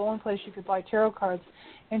that's the only place you could buy tarot cards,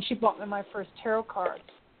 and she bought me my first tarot cards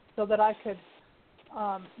so that I could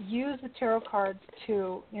use the tarot cards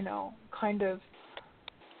to, kind of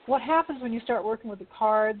what happens when you start working with the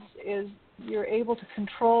cards is you're able to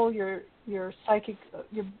control your psychic.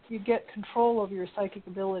 You get control over your psychic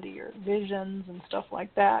ability, your visions and stuff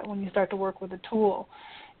like that when you start to work with a tool.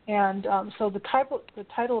 And so the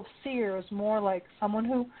title of seer is more like someone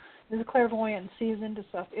who is a clairvoyant and sees into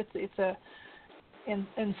stuff.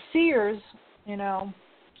 And seers,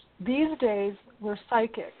 these days we're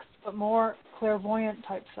psychics, but more clairvoyant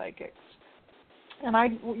type psychics. And I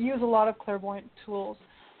use a lot of clairvoyant tools.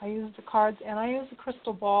 I use the cards and I use the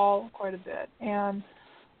crystal ball quite a bit, and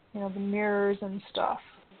the mirrors and stuff,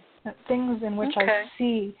 things in which I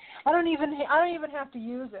see. I don't even have to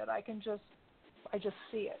use it. I just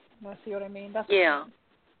see it. You see what I mean? That's yeah.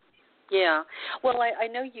 Yeah. Well, I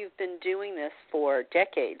know you've been doing this for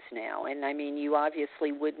decades now, and I mean, you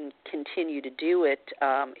obviously wouldn't continue to do it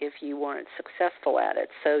if you weren't successful at it.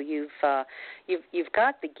 So you've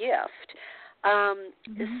got the gift.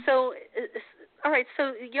 So, all right.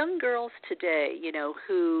 So young girls today,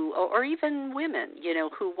 who, or even women,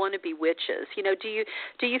 who want to be witches,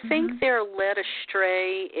 do you think they're led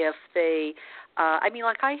astray if they?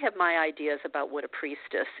 I have my ideas about what a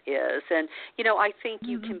priestess is, and, I think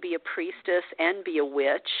you can be a priestess and be a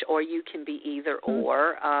witch, or you can be either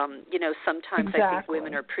or. Sometimes exactly. I think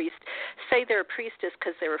women are say they're a priestess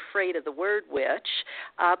because they're afraid of the word witch,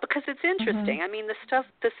 because it's interesting. I mean, the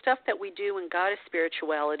stuff that we do in goddess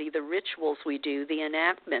spirituality, the rituals we do, the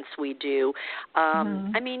enactments we do,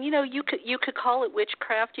 I mean, you could call it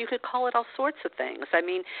witchcraft, you could call it all sorts of things. I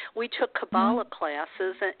mean, we took Kabbalah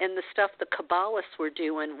classes, and the stuff the Kabbalists were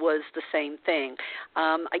doing was the same thing.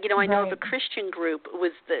 I know of a Christian group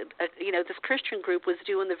this Christian group was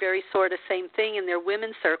doing the very sort of same thing in their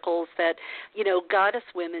women's circles that, goddess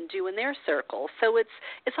women do in their circles. So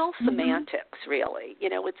it's all semantics, really.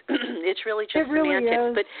 It's really just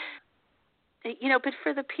semantics. Is. But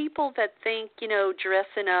for the people that think,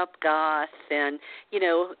 dressing up goth and,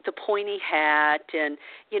 the pointy hat and,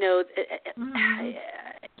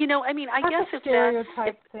 I mean, I guess if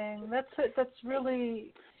stereotype thing. That's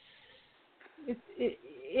really,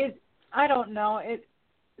 I don't know.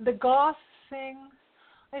 The goth thing,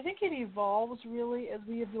 I think it evolves really as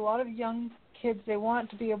we have a lot of young kids. They want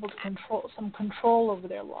to be able to control over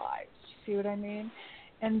their lives. See what I mean?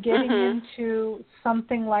 And getting into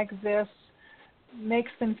something like this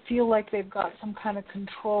makes them feel like they've got some kind of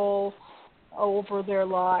control over their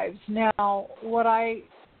lives. Now,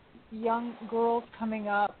 young girls coming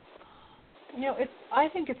up, I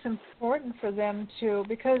think it's important for them to,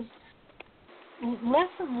 because less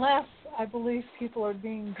and less, I believe, people are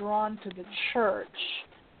being drawn to the church.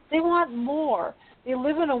 They want more. They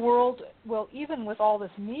live in a world, well, even with all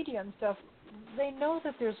this media and stuff, they know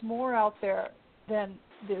that there's more out there than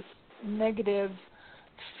this negative,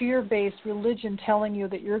 fear-based religion telling you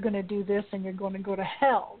that you're going to do this and you're going to go to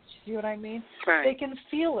hell. You see what I mean? Right. They can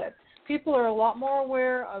feel it. People are a lot more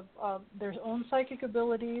aware of their own psychic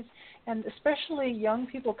abilities, and especially young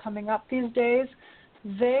people coming up these days,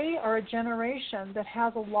 they are a generation that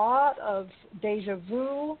has a lot of deja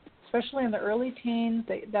vu, especially in the early teens.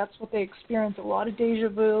 That's what they experience, a lot of deja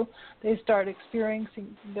vu. They start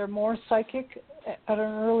experiencing, they're more psychic at an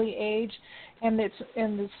early age, and the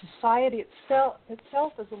society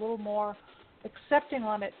itself is a little more accepting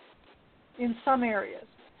on it in some areas.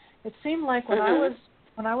 It seemed like when it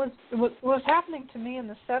was happening to me in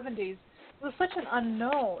the 70s, it was such an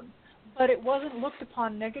unknown, but it wasn't looked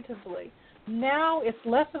upon negatively. Now it's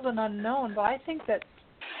less of an unknown, but I think that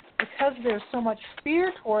because there's so much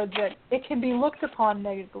fear towards it, it can be looked upon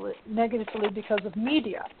negatively because of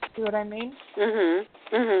media. See what I mean?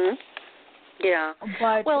 Yeah.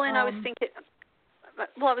 But,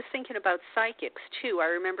 I was thinking about psychics too. I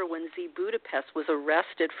remember when Z Budapest was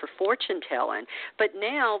arrested for fortune telling, but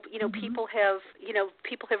now people have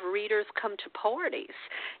readers come to parties.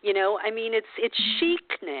 I mean, it's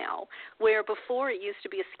chic now, where before it used to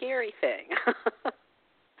be a scary thing.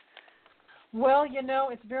 Well,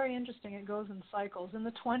 it's very interesting. It goes in cycles. In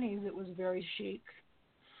the 1920s, it was very chic.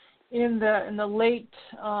 In the late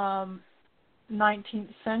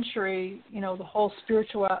 19th century, the whole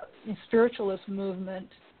spiritualist movement,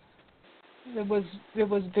 it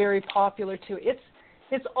was very popular too.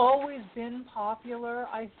 It's always been popular.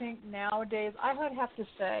 I think nowadays, I would have to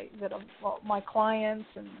say that my clients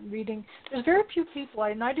and reading, there's very few people.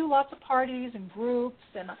 And I do lots of parties and groups,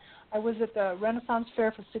 and I was at the Renaissance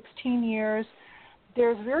Fair for 16 years.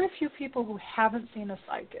 There's very few people who haven't seen a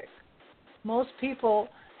psychic. Most people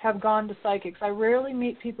have gone to psychics. I rarely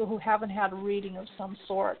meet people who haven't had a reading of some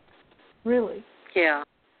sort, really. Yeah.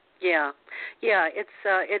 Yeah,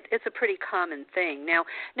 it's a pretty common thing.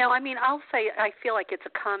 Now, I mean, I'll say I feel like it's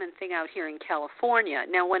a common thing out here in California.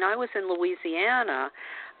 Now, when I was in Louisiana,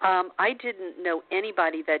 I didn't know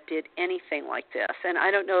anybody that did anything like this, and I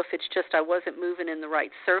don't know if it's just I wasn't moving in the right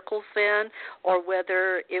circles then, or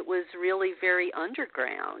whether it was really very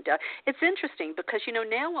underground. It's interesting because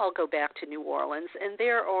now I'll go back to New Orleans, and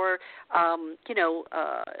there are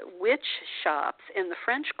witch shops in the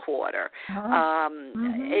French Quarter,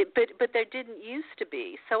 but there didn't used to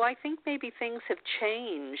be. So I think maybe things have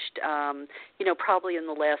changed, probably in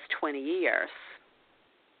the last 20 years.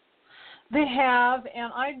 They have,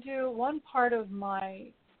 and I do, one part of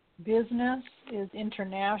my business is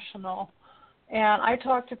international, and I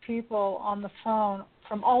talk to people on the phone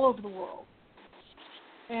from all over the world,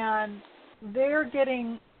 and they're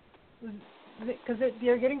getting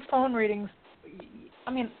phone readings.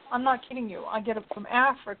 I mean, I'm not kidding you. I get it from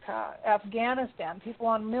Africa, Afghanistan, people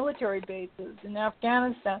on military bases in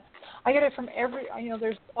Afghanistan. I get it from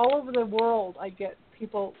there's all over the world. I get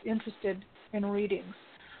people interested in readings.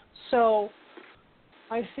 So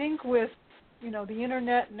I think with, the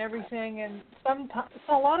internet and everything, and sometimes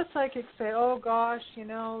a lot of psychics say, oh gosh,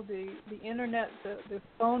 the internet, the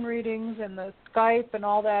phone readings and the Skype and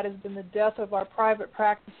all that has been the death of our private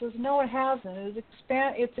practices. No, it hasn't.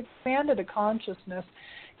 It's expanded a consciousness.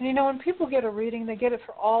 And when people get a reading, they get it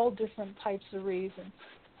for all different types of reasons.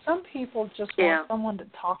 Some people just want someone to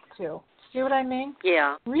talk to. See what I mean?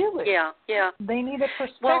 Yeah. Really? Yeah. They need a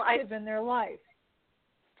perspective in their life.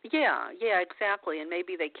 Yeah, exactly. And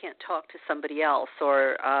maybe they can't talk to somebody else,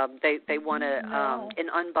 or they want an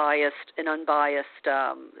unbiased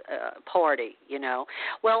party.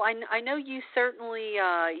 Well, I know you certainly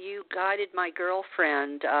you guided my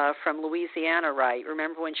girlfriend from Louisiana, right?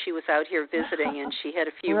 Remember when she was out here visiting and she had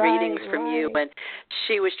a few readings from you, and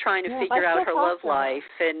she was trying to figure out her love life,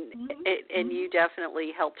 and you definitely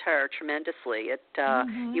helped her tremendously.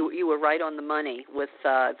 You were right on the money with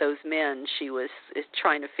those men. She was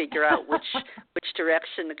trying to figure out which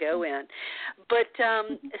direction to go in. But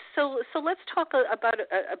so let's talk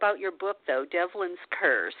about your book, though, Devlin's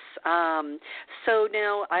Curse. So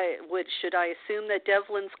now, should I assume that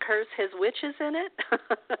Devlin's Curse has witches in it?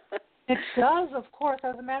 It does, of course.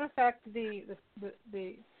 As a matter of fact, the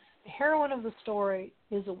heroine of the story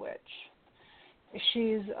is a witch.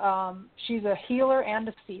 She's a healer and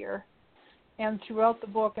a seer, and throughout the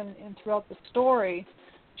book and throughout the story,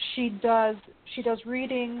 she does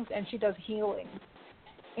readings and she does healing,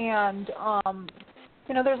 and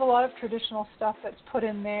there's a lot of traditional stuff that's put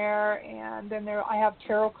in there, and then I have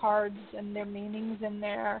tarot cards and their meanings in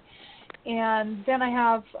there, and then I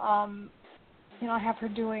have I have her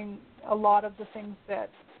doing a lot of the things that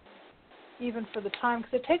even for the time,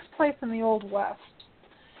 because it takes place in the Old West,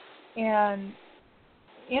 and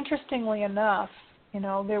interestingly enough,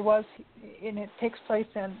 there was, and it takes place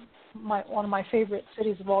in one of my favorite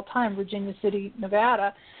cities of all time, Virginia City,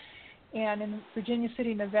 Nevada. And in Virginia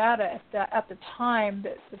City, Nevada, at the time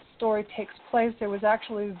that the story takes place, there was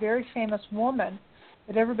actually a very famous woman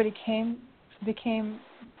that everybody became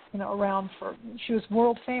around for. She was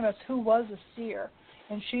world famous, who was a seer,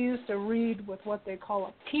 and she used to read with what they call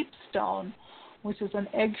a peepstone, which is an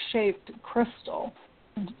egg-shaped crystal,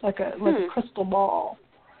 like a crystal ball.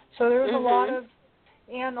 So there was a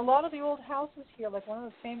lot of the old houses here, like one of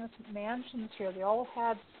the famous mansions here, they all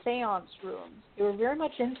had seance rooms. They were very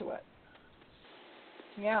much into it.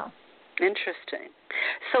 Yeah. Interesting.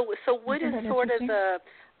 So what is sort of the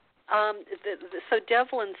so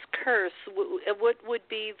Devlin's Curse? What would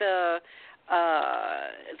be the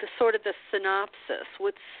sort of the synopsis?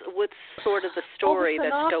 What's sort of the story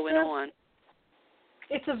that's going on?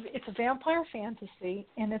 It's a vampire fantasy,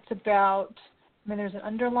 and it's about. There's an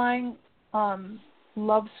underlying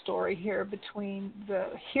love story here between the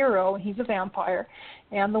hero, he's a vampire,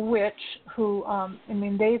 and the witch, who,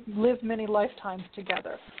 they've lived many lifetimes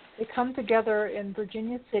together. They come together in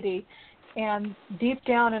Virginia City, and deep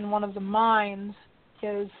down in one of the mines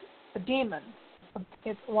is a demon.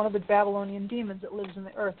 It's one of the Babylonian demons that lives in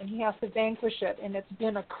the earth, and he has to vanquish it, and it's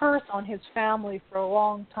been a curse on his family for a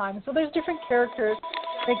long time. So there's different characters.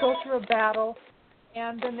 They go through a battle,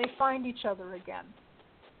 and then they find each other again.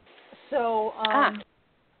 So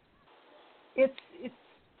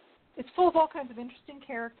it's full of all kinds of interesting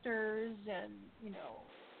characters, and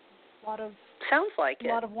a lot of sounds like a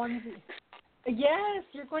lot of ones. Yes,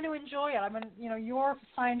 you're going to enjoy it. I mean, your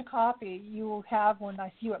signed copy you will have when I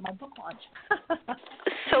see you at my book launch.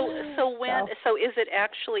 So is it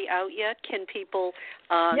actually out yet? Can people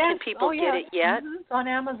yes. get it yet? Mm-hmm. It's on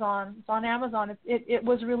Amazon. It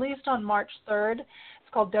was released on March 3rd.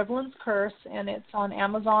 It's called Devlin's Curse, and it's on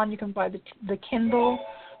Amazon. You can buy the Kindle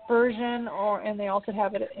version, and they also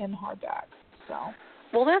have it in hardback. So.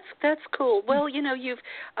 Well, that's cool. Well, you've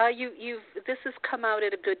this has come out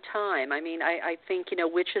at a good time. I mean, I think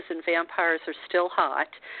witches and vampires are still hot,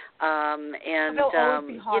 and they'll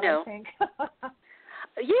always be hot, I think.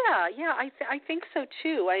 Yeah, I think so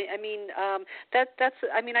too. I mean, that's.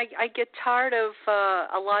 I mean, I get tired of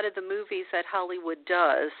a lot of the movies that Hollywood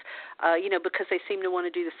does, because they seem to want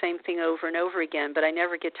to do the same thing over and over again. But I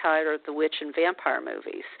never get tired of the witch and vampire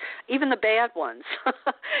movies, even the bad ones.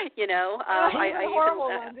 Even the horrible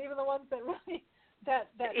ones, even the ones that really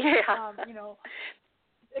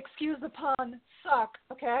excuse the pun, suck.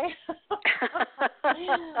 Okay.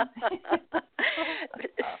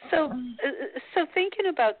 So thinking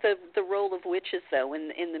about the role of witches, though,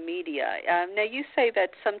 in the media. Now, you say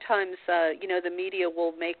that sometimes, the media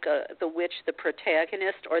will make the witch the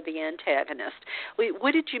protagonist or the antagonist.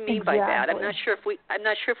 What did you mean by that? I'm not sure if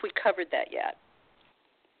we covered that yet.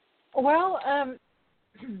 Well,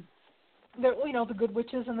 the good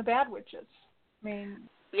witches and the bad witches. I mean,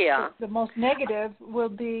 yeah. The most negative will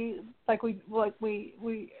be like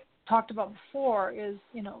we talked about before is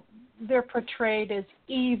they're portrayed as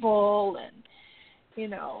evil and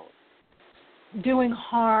doing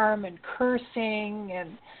harm and cursing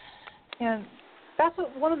and that's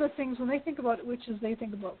one of the things when they think about witches, they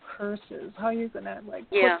think about curses. How you're gonna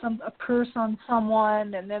put a curse on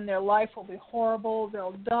someone and then their life will be horrible,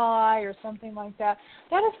 they'll die or something like that.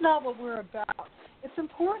 That is not what we're about. It's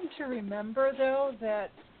important to remember, though,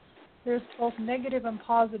 that there's both negative and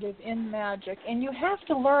positive in magic, and you have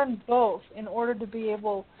to learn both in order to be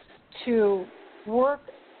able to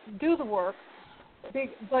do the work.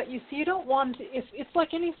 But you see, you don't want to, it's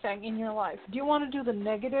like anything in your life. Do you want to do the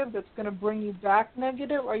negative that's going to bring you back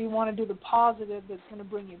negative, or you want to do the positive that's going to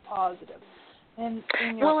bring you positive? And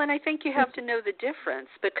I think you have to know the difference,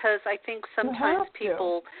 because I think sometimes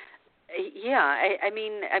people... Yeah, I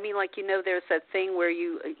mean, there's that thing where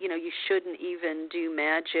you shouldn't even do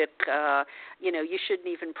magic. You shouldn't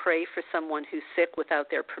even pray for someone who's sick without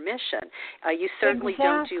their permission. You certainly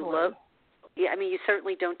don't do love. Yeah, I mean, you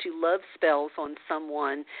certainly don't do love spells on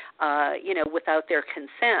someone, without their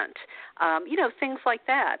consent. Things like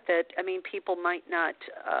that. That I mean, people might not.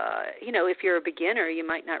 If you're a beginner, you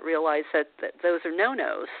might not realize that those are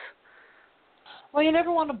no-nos. Well, you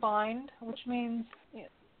never want to bind, which means.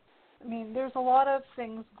 I mean, there's a lot of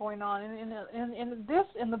things going on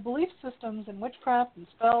in the belief systems and witchcraft and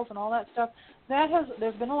spells and all that stuff.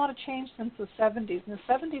 There's been a lot of change since the 70s. In the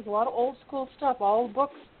 70s, a lot of old school stuff, all the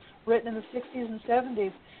books written in the 60s and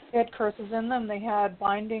 70s, they had curses in them. They had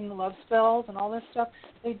binding love spells and all this stuff.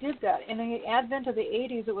 They did that. In the advent of the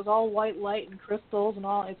 80s, it was all white light and crystals and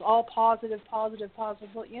all. It's all positive.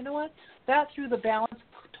 But you know what? That threw the balance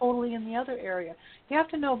totally in the other area. You have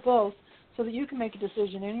to know both, so that you can make a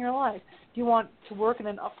decision in your life. Do you want to work in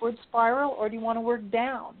an upward spiral, or do you want to work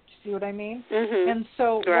down? See what I mean? Mm-hmm. And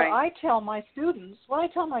so right. what I tell my students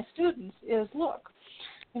is, look,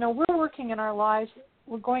 we're working in our lives.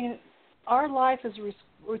 Our life is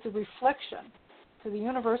a reflection to the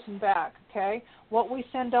universe and back. Okay, what we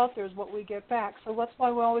send out there is what we get back. So that's why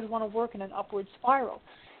we always want to work in an upward spiral.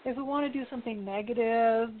 If we want to do something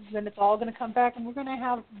negative, then it's all going to come back, and we're going to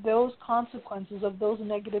have those consequences of those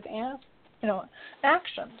negative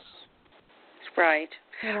actions. Right.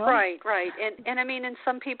 Right. And I mean, and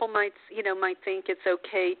some people might think it's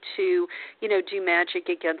okay to, do magic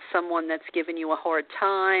against someone that's given you a hard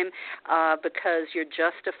time, because you're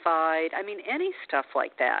justified. I mean, any stuff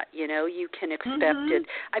like that, you can expect it.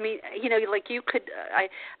 I mean, like you could,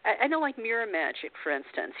 I know, like mirror magic, for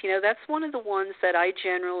instance, that's one of the ones that I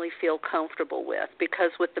generally feel comfortable with,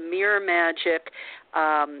 because with the mirror magic,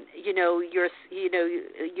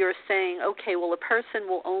 you're saying, okay, well, a person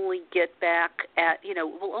will only get back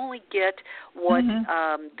will only get what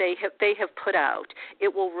they have put out.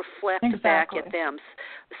 It will reflect back at them.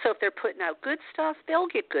 So if they're putting out good stuff, they'll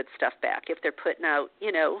get good stuff back. If they're putting out,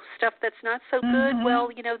 stuff that's not so good, well,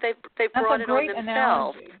 they've brought it on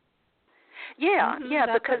themselves. Analogy. Yeah,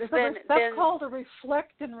 because that's called a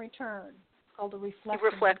reflect and return.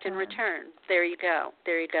 Reflect and return. There you go.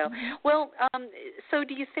 Mm-hmm. Well, so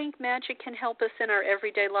do you think magic can help us in our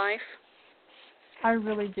everyday life? I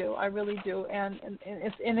really do, and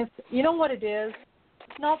it's you know what it is?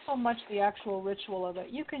 It's not so much the actual ritual of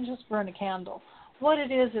it. You can just burn a candle. what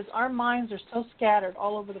it is our minds are so scattered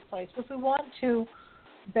all over the place. If we want to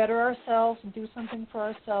better ourselves and do something for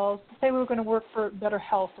ourselves, say we were going to work for better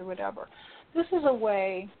health or whatever, this is a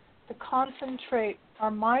way to concentrate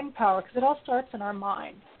our mind power, because it all starts in our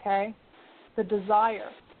mind, okay? The desire,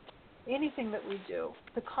 anything that we do,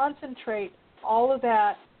 to concentrate all of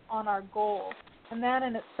that on our goal. And that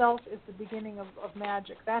in itself is the beginning of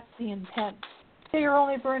magic. That's the intent. Say you're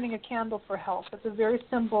only burning a candle for health. It's a very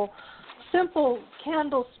simple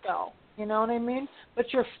candle spell, you know what I mean?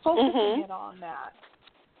 But you're focusing it on that.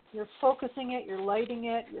 You're focusing it, you're lighting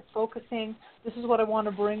it, you're focusing, this is what I want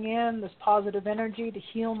to bring in, this positive energy to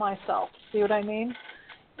heal myself. See what I mean?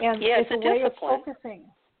 And yeah, it's a way discipline. of focusing.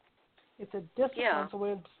 It's a discipline. Yeah. It's a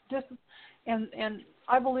way of and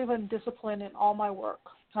I believe in discipline in all my work.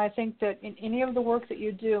 I think that in any of the work that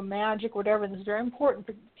you do, magic, whatever, this is very important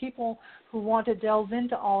for people who want to delve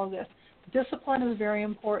into all of this. Discipline is very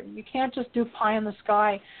important. You can't just do pie in the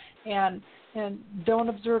sky and don't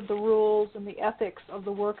observe the rules and the ethics of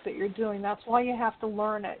the work that you're doing. That's why you have to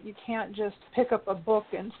learn it. You can't just pick up a book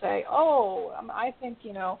and say, I think,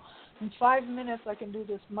 in 5 minutes I can do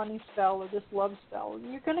this money spell or this love spell.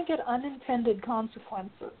 You're going to get unintended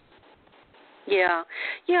consequences. Yeah,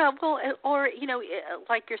 well, or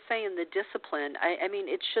like you're saying, the discipline. I mean,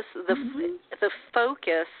 it's just the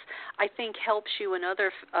focus. I think helps you in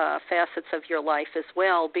other facets of your life as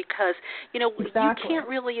well, because Exactly.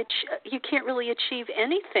 you can't really achieve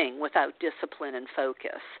anything without discipline and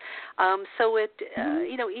focus. So it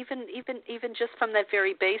even just from that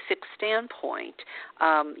very basic standpoint,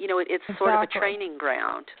 it's Exactly. sort of a training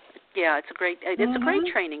ground. Yeah, it's a great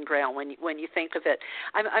training ground when you think of it.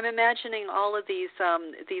 I'm imagining all of these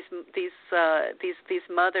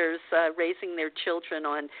mothers raising their children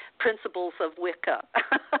on principles of Wicca,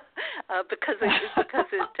 because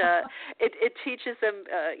it teaches them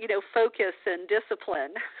focus and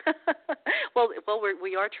discipline. well,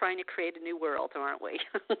 we are trying to create a new world, aren't we?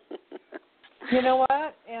 You know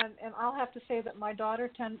what? And I'll have to say that my daughter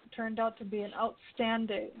turned out to be an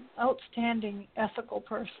outstanding ethical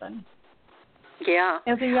person. Yeah.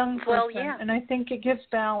 As a young person. Well, yeah. And I think it gives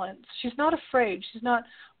balance. She's not afraid. She's not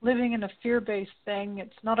living in a fear-based thing.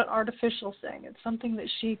 It's not an artificial thing. It's something that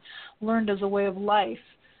she learned as a way of life.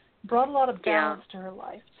 Brought a lot of balance to her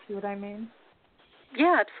life. See what I mean?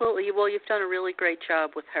 Yeah, absolutely. Well, you've done a really great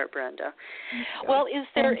job with her, Brenda. Well, is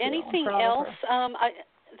there anything else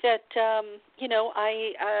that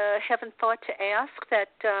I haven't thought to ask that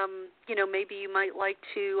maybe you might like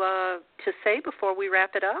to say before we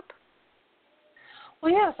wrap it up?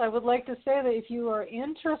 Well, yes, I would like to say that if you are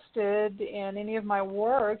interested in any of my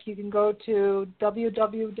work, you can go to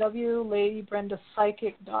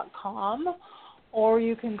www.ladybrendapsychic.com, or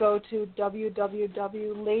you can go to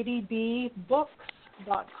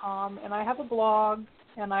www.ladybbook.com, and I have a blog,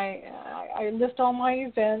 and I list all my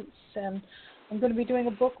events, and I'm going to be doing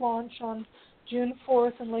a book launch on June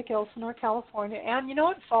 4th in Lake Elsinore, California. And you know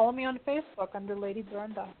what? Follow me on Facebook under Lady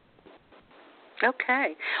Brenda.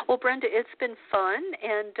 Okay. Well, Brenda, it's been fun,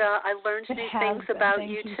 and I learned new things about Thank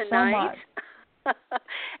you so tonight. much.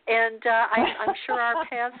 And I'm sure our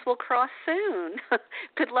paths will cross soon.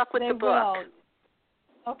 Good luck with the book. Will.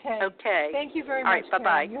 Okay. Okay. Thank you very All much, right,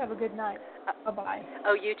 bye-bye. Karen. You have a good night. Bye-bye.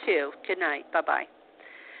 Oh, you too. Good night. Bye-bye.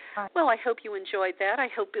 Well, I hope you enjoyed that. I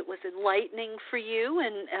hope it was enlightening for you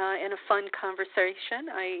and a fun conversation.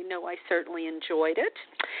 I know I certainly enjoyed it.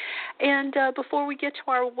 And before we get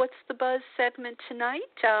to our What's the Buzz segment tonight,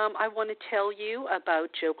 I want to tell you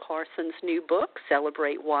about Jo Carson's new book,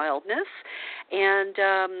 Celebrate Wildness. And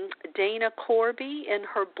Dana Corby in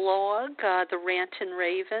her blog, The Rant and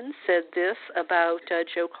Raven, said this about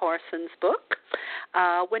Jo Carson's book.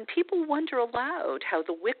 When people wonder aloud how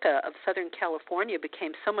the Wicca of Southern California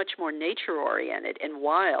became so much more nature-oriented and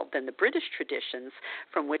wild than the British traditions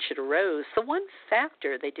from which it arose, the one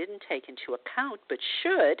factor they didn't take into account but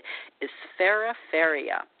should is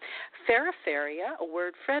Feraferia. Feraferia, a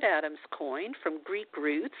word Fred Adams coined from Greek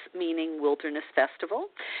roots meaning wilderness festival,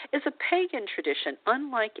 is a pagan tradition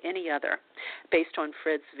unlike any other. Based on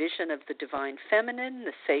Fred's vision of the divine feminine,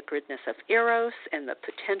 the sacredness of Eros, and the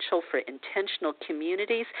potential for intentional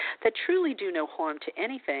communities that truly do no harm to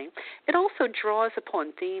anything, it also draws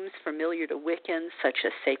upon themes familiar to Wiccans such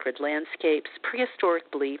as sacred landscapes, prehistoric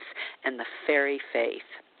beliefs, and the fairy faith.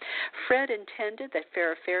 Fred intended that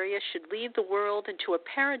Feraferia should lead the world into a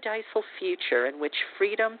paradisal future in which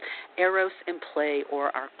freedom, eros, and play are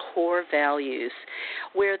our core values,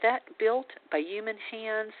 where that built by human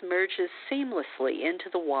hands merges seamlessly into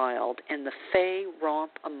the wild and the fae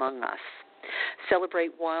romp among us.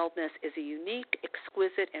 Celebrate Wildness is a unique,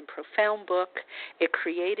 exquisite, and profound book. It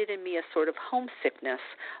created in me a sort of homesickness,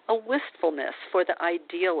 a wistfulness for the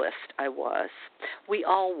idealist I was. We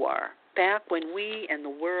all were, back when we and the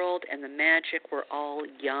world and the magic were all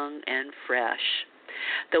young and fresh.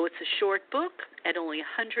 Though it's a short book, at only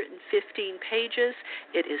 115 pages,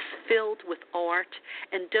 it is filled with art,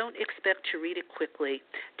 and don't expect to read it quickly.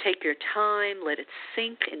 Take your time, let it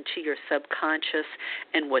sink into your subconscious,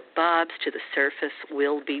 and what bobs to the surface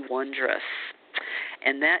will be wondrous.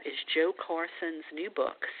 And that is Joe Carson's new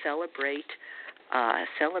book, Celebrate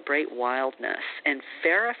Wildness. And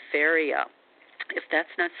Feria. If that's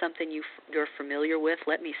not something you're familiar with,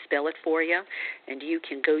 let me spell it for you, and you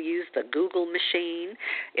can go use the Google machine.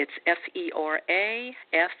 It's Feria,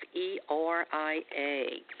 Feria.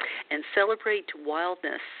 And Celebrate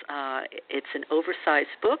Wildness, it's an oversized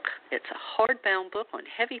book. It's a hardbound book on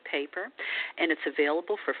heavy paper, and it's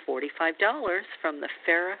available for $45 from the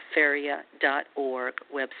feria.org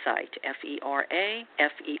website,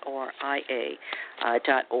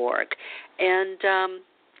 Feria.org. And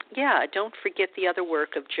don't forget the other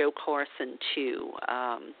work of Joe Carson, too,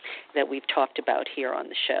 that we've talked about here on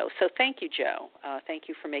the show. So thank you, Joe. Thank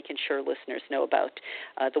you for making sure listeners know about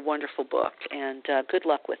the wonderful book, and good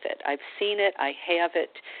luck with it. I've seen it. I have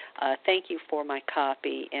it. Thank you for my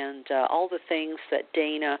copy, and all the things that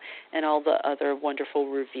Dana and all the other wonderful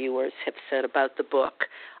reviewers have said about the book.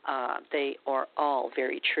 They are all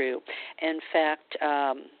very true. In fact,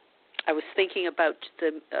 I was thinking about the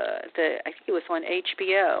I think it was on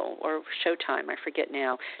HBO or Showtime, I forget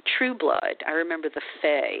now, True Blood. I remember the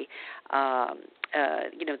Fae,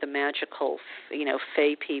 the magical,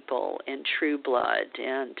 Fae people in True Blood,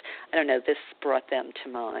 and I don't know, this brought them to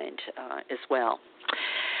mind as well.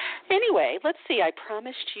 Anyway, let's see. I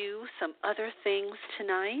promised you some other things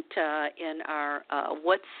tonight in our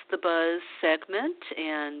What's the Buzz segment,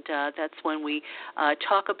 and that's when we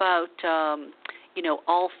talk about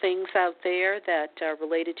all things out there that are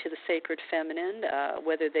related to the sacred feminine,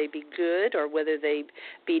 whether they be good or whether they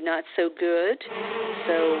be not so good.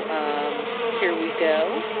 So here we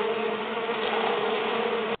go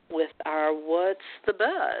with our What's the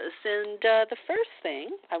Buzz. And the first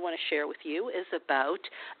thing I want to share with you is about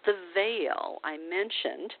the veil. I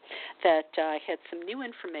mentioned that I had some new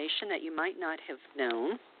information that you might not have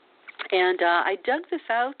known. And I dug this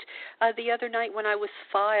out the other night when I was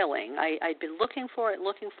filing. I'd been looking for it.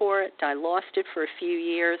 I lost it for a few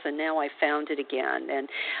years, and now I found it again. And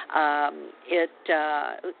it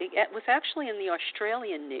was actually in the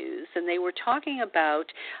Australian news, and they were talking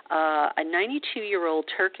about a 92-year-old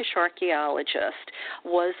Turkish archaeologist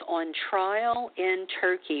was on trial in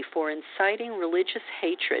Turkey for inciting religious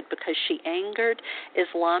hatred because she angered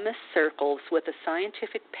Islamist circles with a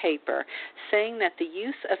scientific paper saying that the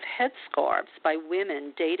use of headscarves by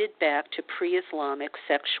women dated back to pre-Islamic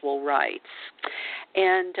sexual rights.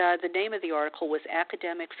 And the name of the article was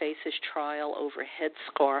Academic Faces Trial Over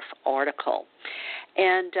Headscarf Article.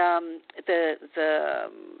 And the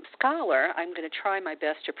scholar, I'm going to try my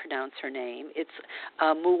best to pronounce her name, it's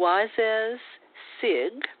Muazzez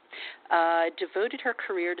Sig, devoted her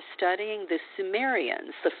career to studying the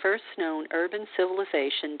Sumerians, the first known urban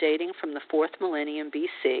civilization dating from the 4th millennium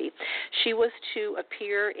BC. She was to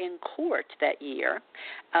appear in court that year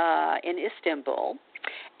in Istanbul,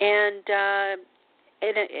 and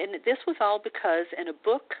this was all because in a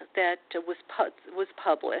book that was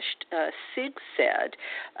published, Sig said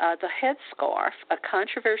the headscarf, a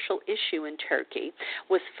controversial issue in Turkey,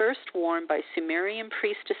 was first worn by Sumerian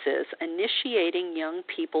priestesses initiating young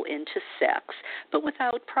people into sex, but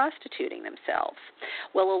without prostituting themselves.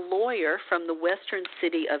 Well, a lawyer from the western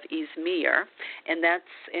city of Izmir, and that's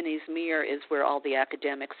in Izmir is where all the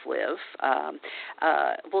academics live,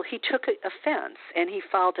 he took offense, and he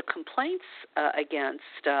filed a complaint against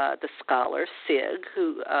the scholar, Sig,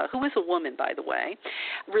 who is a woman, by the way,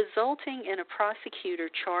 resulting in a prosecutor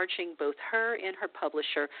charging both her and her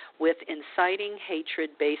publisher with inciting hatred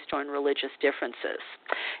based on religious differences.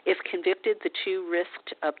 If convicted, the two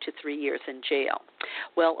risked up to 3 years in jail.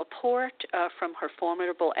 Well, apart from her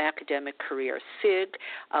formidable academic career, Sig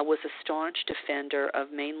was a staunch defender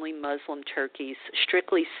of mainly Muslim Turkey's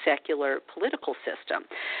strictly secular political system.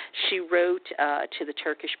 She wrote to the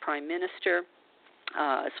Turkish Prime Minister,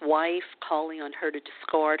 his wife, calling on her to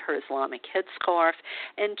discard her Islamic headscarf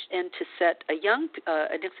and to set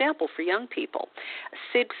an example for young people.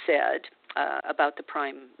 Sig said about the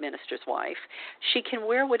Prime Minister's wife, she can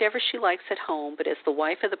wear whatever she likes at home, but as the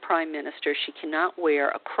wife of the Prime Minister, she cannot wear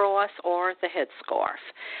a cross or the headscarf.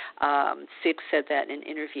 Sig said that in an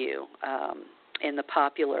interview in the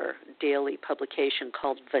popular daily publication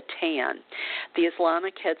called Vatan. The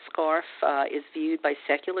Islamic headscarf is viewed by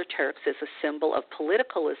secular Turks as a symbol of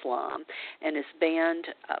political Islam and is banned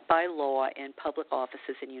by law in public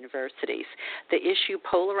offices and universities. The issue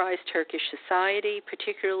polarized Turkish society,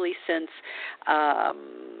 particularly since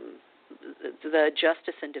the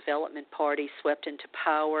Justice and Development Party swept into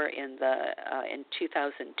power in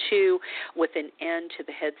 2002 with an end to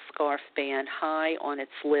the headscarf ban high on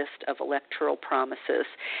its list of electoral promises.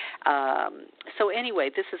 So anyway,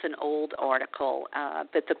 this is an old article,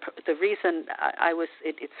 but the reason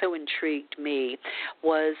it so intrigued me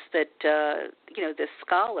was that this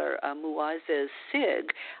scholar Muazzez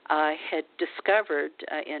Sig had discovered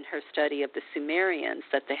in her study of the Sumerians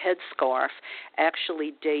that the headscarf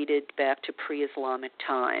actually dated back to pre-Islamic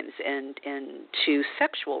times and to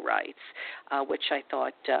sexual rights, which I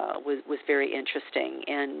thought was very interesting.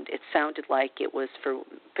 And it sounded like it was for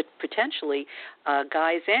potentially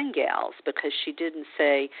guys and gals, because she didn't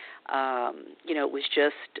say, it was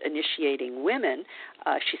just initiating women.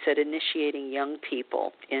 She said initiating young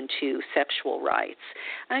people into sexual rights,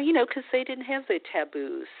 because they didn't have the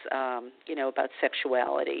taboos, about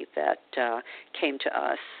sexuality that came to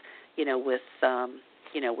us,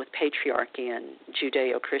 with patriarchy and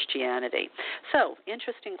Judeo-Christianity. So,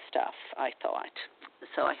 interesting stuff, I thought.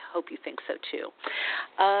 So I hope you think so, too.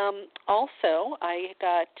 Also, I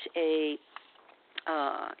got a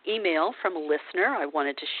email from a listener I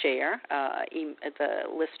wanted to share. The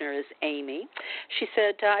listener is Amy. She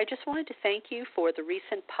said, I just wanted to thank you for the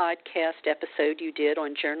recent podcast episode you did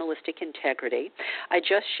on journalistic integrity. I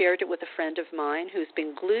just shared it with a friend of mine who's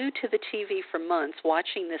been glued to the TV for months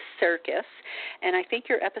watching this circus, and I think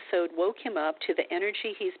your episode woke him up to the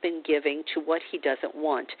energy he's been giving to what he doesn't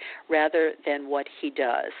want rather than what he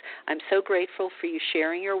does. I'm so grateful for you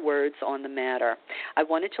sharing your words on the matter. I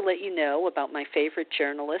wanted to let you know about my favorite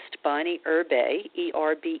journalist, Bonnie Erbe,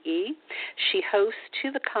 E-R-B-E. She hosts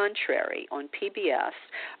To the Contrary on PBS,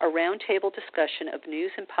 a roundtable discussion of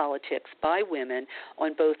news and politics by women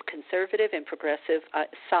on both conservative and progressive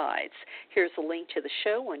sides. Here's a link to the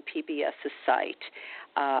show on PBS's site,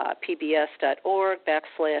 pbs.org/To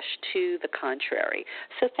the Contrary.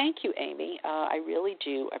 So thank you, Amy. I really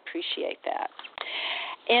do appreciate that.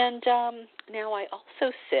 And now I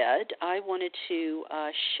also said I wanted to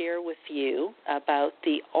share with you about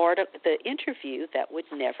the interview that would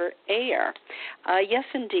never air. Yes,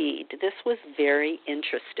 indeed. This was very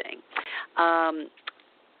interesting.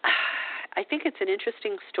 I think it's an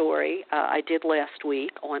interesting story I did last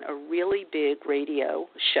week on a really big radio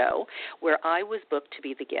show where I was booked to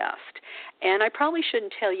be the guest. And I probably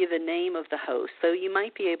shouldn't tell you the name of the host, though you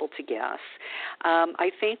might be able to guess. I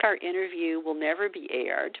think our interview will never be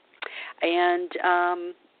aired. And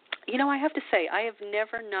I have to say, I have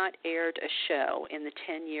never not aired a show in the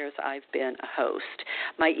 10 years I've been a host.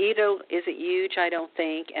 My ego isn't huge, I don't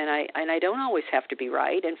think, and I don't always have to be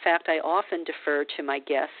right. In fact, I often defer to my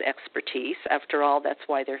guests' expertise. After all, that's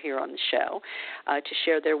why they're here on the show, to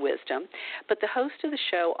share their wisdom. But the host of the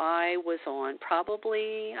show I was on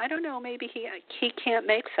probably, I don't know, maybe he can't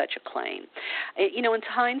make such a claim. In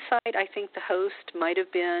hindsight, I think the host might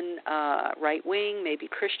have been right-wing, maybe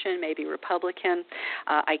Christian, maybe Republican.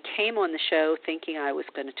 I came on the show thinking I was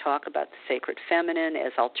going to talk about the sacred feminine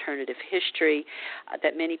as alternative history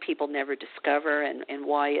that many people never discover and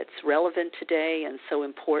why it's relevant today and so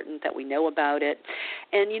important that we know about it.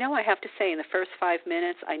 And, I have to say in the first 5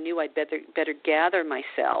 minutes, I knew I'd better gather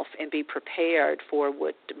myself and be prepared for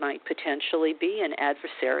what might potentially be an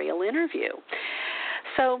adversarial interview.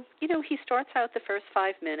 So, he starts out the first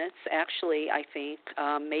 5 minutes, actually, I think,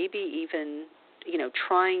 maybe even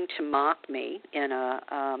trying to mock me in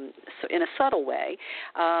a subtle way.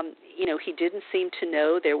 He didn't seem to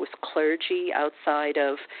know there was clergy outside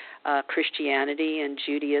of Christianity and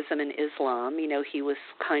Judaism and Islam. He was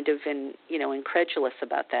kind of incredulous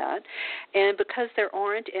about that. And because there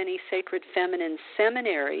aren't any sacred feminine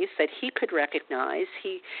seminaries that he could recognize,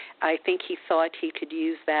 I think he thought he could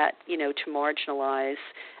use that, to marginalize,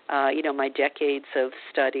 my decades of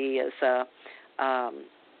study as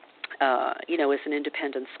as an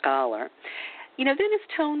independent scholar. Then his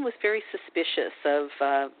tone was very suspicious of,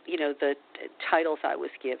 the titles I was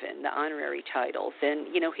given, the honorary titles, and,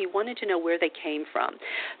 he wanted to know where they came from.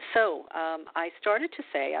 So I started to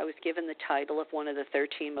say I was given the title of one of the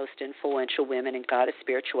 13 most influential women in goddess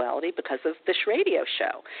spirituality because of this radio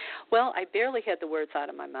show. Well, I barely had the words out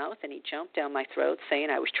of my mouth, and he jumped down my throat saying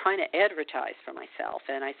I was trying to advertise for myself.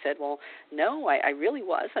 And I said, well, no, I really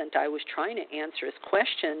wasn't. I was trying to answer his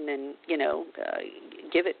question and,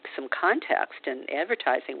 give it some context. and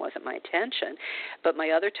advertising wasn't my intention. But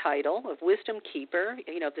my other title of Wisdom Keeper,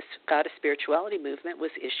 this Goddess Spirituality movement,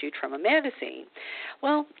 was issued from a magazine.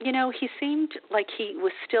 Well, he seemed like he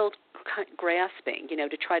was still grasping,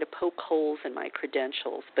 to try to poke holes in my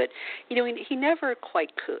credentials, but he never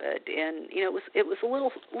quite could, and it was a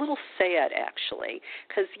little sad actually,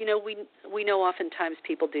 because we know oftentimes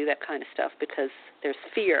people do that kind of stuff because there's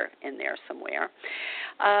fear in there somewhere.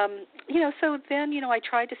 So then I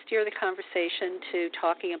tried to steer the conversation to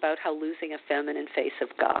talking about how losing a feminine face of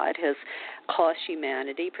God has cost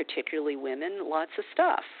humanity, particularly women, lots of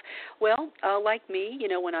stuff. Well, like me,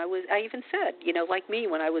 I even said, like me,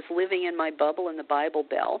 when I was living in my bubble in the Bible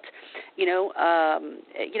Belt, I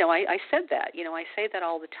said that. I say that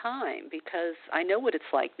all the time because I know what it's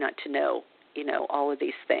like not to know all of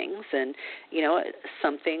these things, and,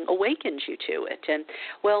 something awakens you to it. And,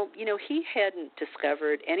 well, he hadn't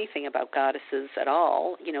discovered anything about goddesses at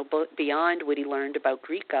all, beyond what he learned about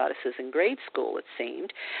Greek goddesses in grade school, it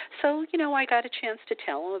seemed. So, I got a chance to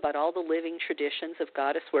tell him about all the living traditions of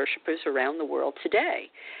goddess worshipers around the world today.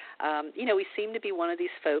 He seemed to be one of these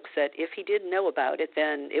folks that if he didn't know about it,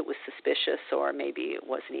 then it was suspicious or maybe it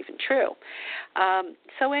wasn't even true.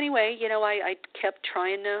 So anyway, I kept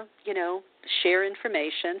trying to, share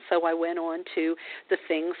information. So I went on to the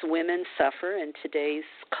things women suffer in today's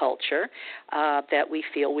culture that we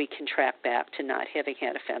feel we can track back to not having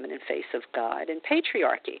had a feminine face of God, and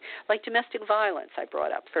patriarchy, like domestic violence I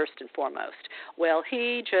brought up first and foremost. Well,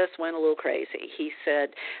 he just went a little crazy. He said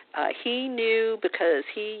he knew, because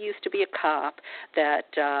he used to be a cop, that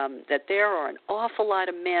there are an awful lot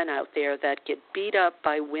of men out there that get beat up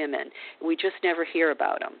by women. We just never hear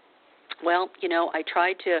about them. Well, I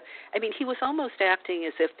tried to, he was almost acting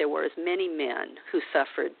as if there were as many men who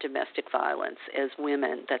suffered domestic violence as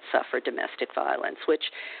women that suffered domestic violence, which,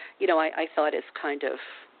 I thought is kind of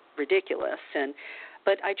ridiculous.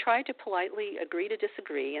 But I tried to politely agree to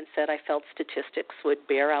disagree and said I felt statistics would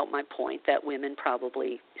bear out my point that women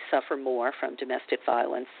probably suffer more from domestic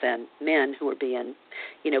violence than men who are being,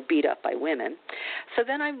 beat up by women. So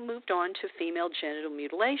then I moved on to female genital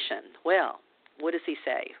mutilation. Well, what does he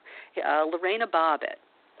say? Lorena Bobbitt.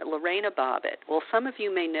 Well, some of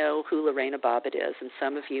you may know who Lorena Bobbitt is, and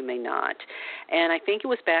some of you may not. And I think it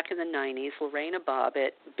was back in the 90s, Lorena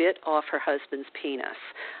Bobbitt bit off her husband's penis.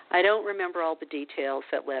 I don't remember all the details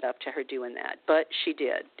that led up to her doing that, but she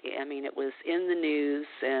did. It was in the news,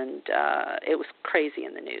 and it was crazy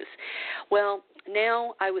in the news. Well,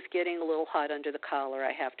 now I was getting a little hot under the collar,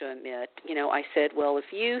 I have to admit. I said, well, if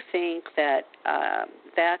you think that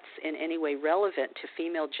that's in any way relevant to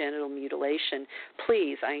female genital mutilation,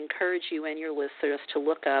 please, I encourage you and your listeners to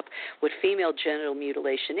look up what female genital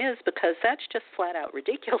mutilation is, because that's just flat out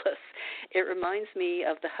ridiculous. It reminds me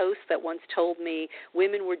of the host that once told me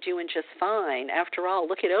women were doing just fine. After all,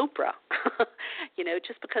 look at Oprah.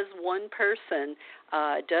 Just because one person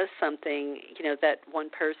does something, that one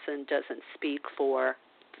person doesn't speak for,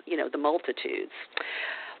 the multitudes.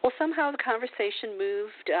 Well, somehow the conversation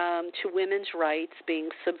moved to women's rights being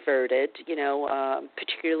subverted,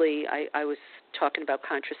 particularly I was talking about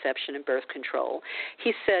contraception and birth control.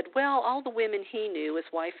 He said, well, all the women he knew, his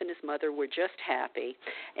wife and his mother, were just happy,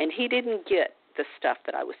 and he didn't get the stuff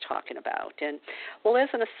that I was talking about. And, well, as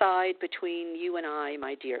an aside between you and I,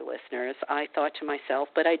 my dear listeners, I thought to myself,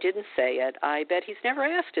 but I didn't say it, I bet he's never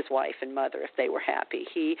asked his wife and mother if they were happy.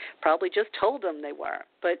 He probably just told them they were.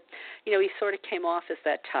 But, he sort of came off as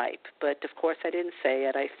that type. But, of course, I didn't say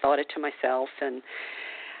it. I thought it to myself, and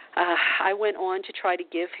I went on to try to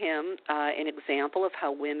give him an example of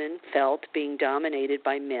how women felt being dominated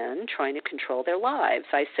by men trying to control their lives.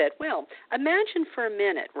 I said, well, imagine for a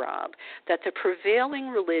minute, Rob, that the prevailing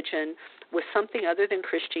religion was something other than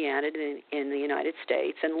Christianity in the United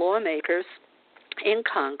States, and lawmakers in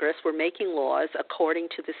Congress were making laws according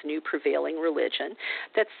to this new prevailing religion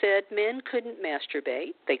that said men couldn't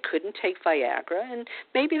masturbate, they couldn't take Viagra, and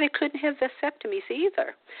maybe they couldn't have vasectomies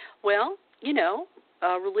either. Well,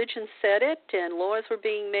 religion said it, and laws were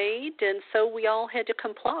being made, and so we all had to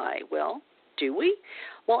comply. Well, do we?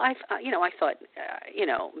 Well, I thought,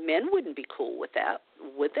 men wouldn't be cool with that,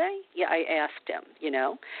 would they? Yeah, I asked him,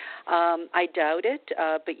 I doubt it,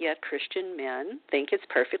 but yet Christian men think it's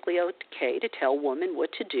perfectly okay to tell women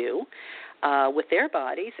what to do with their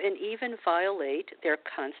bodies and even violate their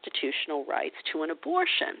constitutional rights to an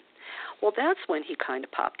abortion. Well, that's when he kind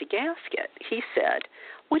of popped a gasket. He said,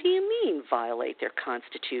 what do you mean violate their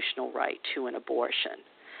constitutional right to an abortion?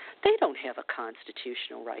 They don't have a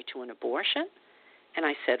constitutional right to an abortion. And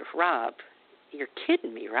I said, Rob, you're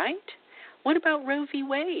kidding me, right? What about Roe v.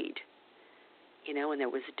 Wade? And there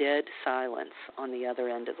was dead silence on the other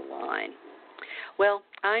end of the line. Well,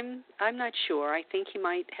 I'm not sure. I think he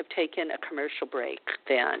might have taken a commercial break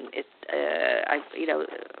then.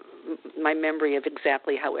 My memory of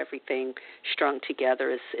exactly how everything strung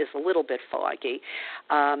together is a little bit foggy.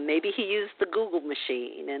 Maybe he used the Google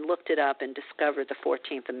machine and looked it up and discovered the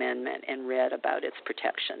 14th Amendment and read about its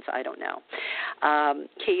protections. I don't know.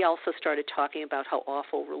 He also started talking about how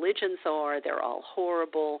awful religions are. They're all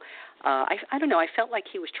horrible. I don't know. I felt like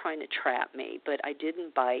he was trying to trap me, but I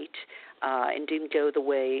didn't bite and didn't go the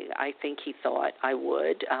way I think he thought I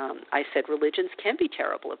would. I said religions can be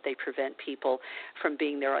terrible if they prevent people from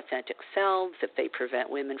being their authentic selves, if they prevent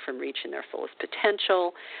women from reaching their fullest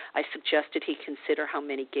potential. I suggested he consider how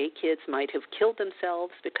many gay kids might have killed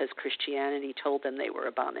themselves because Christianity told them they were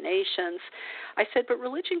abominations. I said, but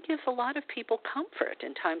religion gives a lot of people comfort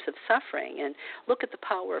in times of suffering, and look at the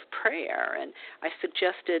power of prayer. And I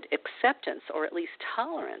suggested acceptance, or at least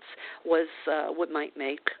tolerance, was what might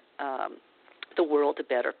make the world a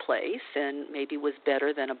better place, and maybe was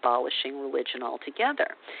better than abolishing religion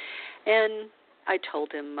altogether. And I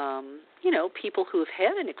told him, people who have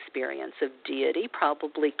had an experience of deity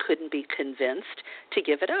probably couldn't be convinced to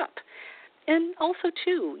give it up. And also,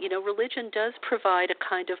 too, religion does provide a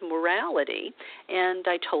kind of morality, and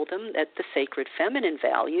I told him that the sacred feminine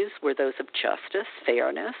values were those of justice,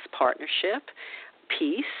 fairness, partnership,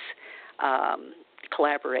 peace,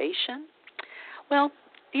 collaboration. Well,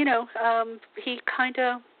 he kind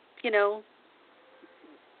of,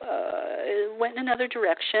 went in another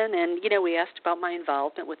direction, and, we asked about my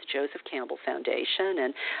involvement with the Joseph Campbell Foundation,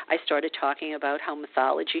 and I started talking about how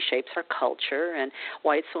mythology shapes our culture and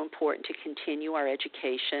why it's so important to continue our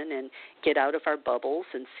education and get out of our bubbles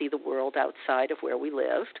and see the world outside of where we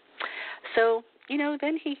lived. So,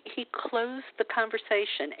 then he closed the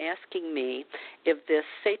conversation asking me if this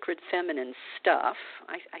sacred feminine stuff,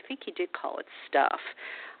 I think he did call it stuff,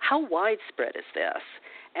 how widespread is this?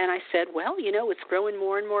 And I said, well, it's growing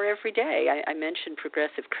more and more every day. I mentioned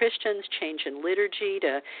progressive Christians changing liturgy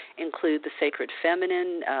to include the sacred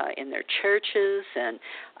feminine in their churches, and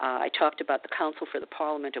I talked about the Council for the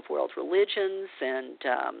Parliament of World Religions and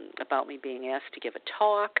about me being asked to give a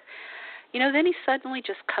talk. Then he suddenly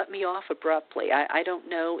just cut me off abruptly. I don't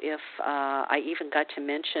know if I even got to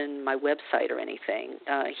mention my website or anything.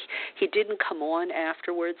 He didn't come on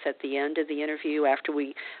afterwards at the end of the interview after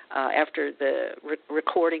the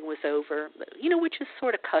recording was over, which is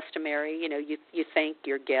sort of customary. You thank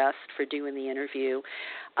your guest for doing the interview.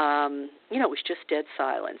 It was just dead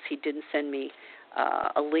silence. He didn't send me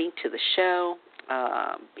a link to the show.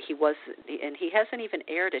 He hasn't even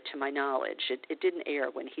aired it to my knowledge. It didn't air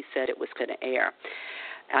when he said it was going to air.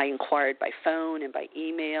 I inquired by phone and by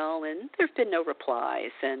email, and there have been no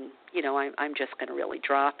replies. And I'm just going to really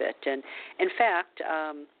drop it. And in fact,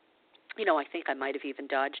 I think I might have even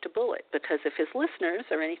dodged a bullet, because if his listeners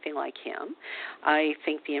are anything like him, I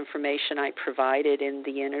think the information I provided in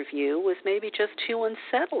the interview was maybe just too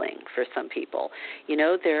unsettling for some people.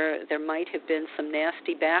 There might have been some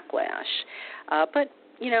nasty backlash. But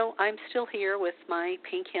I'm still here with my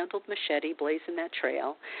pink-handled machete blazing that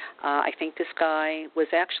trail. I think this guy was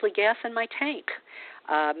actually gas in my tank,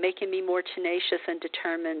 making me more tenacious and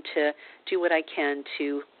determined to do what I can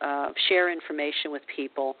to share information with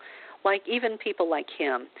people, like even people like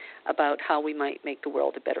him, about how we might make the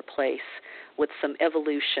world a better place with some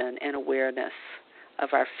evolution and awareness of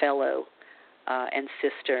our fellow and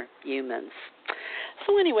sister humans.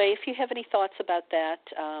 So anyway, if you have any thoughts about that,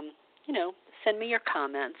 send me your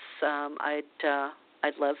comments.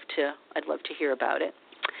 I'd love to hear about it.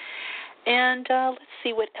 And let's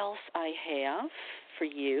see what else I have for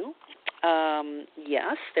you.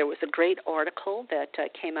 Yes, there was a great article that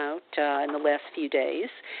came out in the last few days.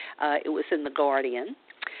 It was in The Guardian.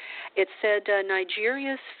 It said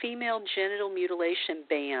Nigeria's female genital mutilation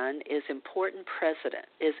ban is important precedent.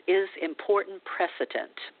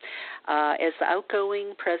 As the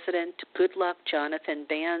outgoing President Goodluck Jonathan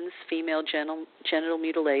bans female genital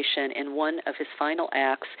mutilation in one of his final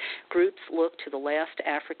acts, groups look to the last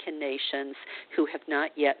African nations who have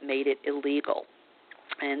not yet made it illegal.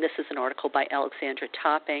 And this is an article by Alexandra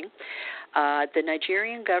Topping. The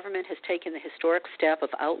Nigerian government has taken the historic step of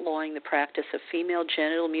outlawing the practice of female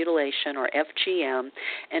genital mutilation, or FGM,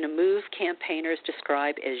 in a move campaigners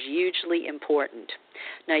describe as hugely important.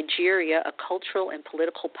 Nigeria, a cultural and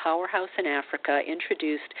political powerhouse in Africa,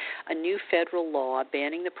 introduced a new federal law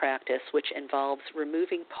banning the practice, which involves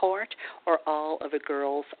removing part or all of a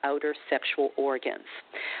girl's outer sexual organs.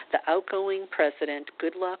 The outgoing president,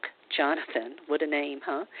 Goodluck Jonathan, what a name,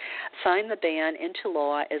 huh? Signed the ban into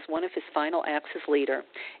law as one of his final acts as leader.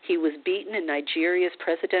 He was beaten in Nigeria's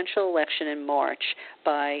presidential election in March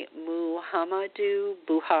by Muhammadu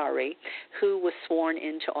Buhari, who was sworn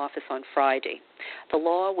into office on Friday. The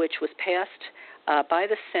law, which was passed by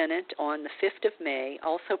the Senate on the 5th of May,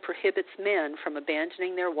 also prohibits men from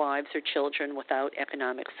abandoning their wives or children without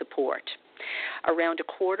economic support. Around a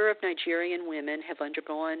quarter of Nigerian women have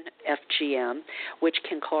undergone FGM, which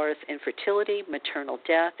can cause infertility, maternal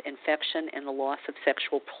death, infection, and the loss of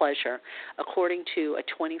sexual pleasure, according to a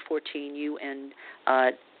 2014 UN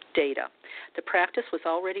data. The practice was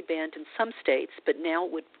already banned in some states, but now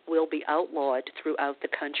will be outlawed throughout the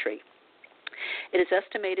country. It is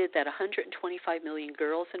estimated that 125 million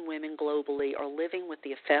girls and women globally are living with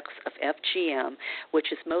the effects of FGM,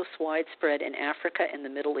 which is most widespread in Africa and the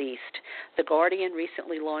Middle East. The Guardian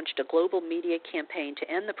recently launched a global media campaign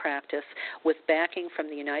to end the practice with backing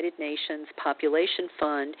from the United Nations Population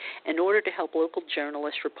Fund in order to help local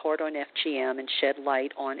journalists report on FGM and shed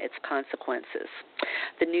light on its consequences.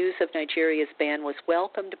 The news of Nigeria's ban was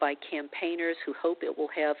welcomed by campaigners who hope it will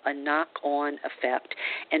have a knock-on effect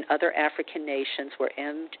in other African nations where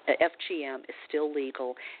FGM is still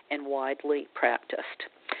legal and widely practiced.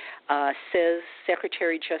 Says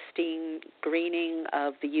Secretary Justine Greening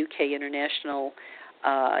of the UK International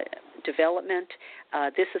Development.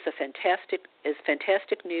 This is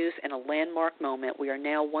fantastic news and a landmark moment. We are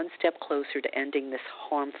now one step closer to ending this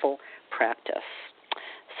harmful practice.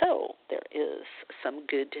 So there is some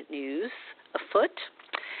good news afoot.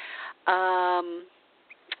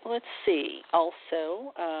 Let's see.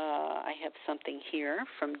 Also, I have something here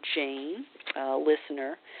from Jane, a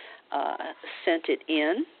listener, sent it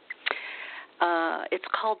in. It's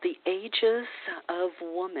called The Ages of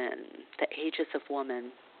Woman. The Ages of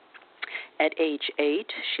Woman. At age 8,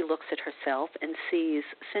 she looks at herself and sees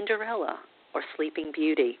Cinderella or Sleeping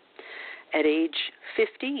Beauty. At age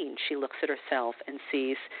 15, she looks at herself and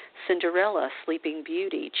sees Cinderella, Sleeping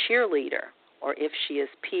Beauty, Cheerleader, or if she is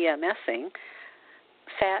PMSing,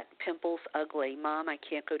 Fat, Pimples, Ugly, Mom, I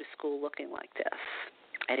can't go to school looking like this.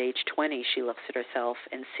 At age 20, she looks at herself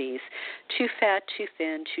and sees too fat, too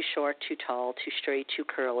thin, too short, too tall, too straight, too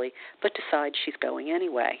curly, but decides she's going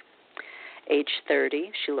anyway. Age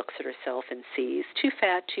 30, she looks at herself and sees too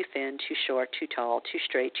fat, too thin, too short, too tall, too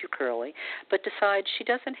straight, too curly, but decides she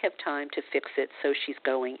doesn't have time to fix it, so she's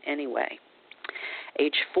going anyway.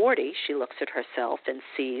 Age 40, she looks at herself and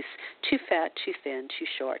sees too fat, too thin, too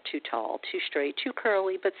short, too tall, too straight, too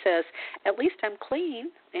curly, but says, at least I'm clean,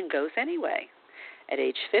 and goes anyway. At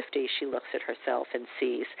age 50, she looks at herself and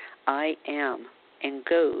sees I am, and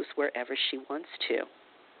goes wherever she wants to.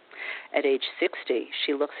 At age 60,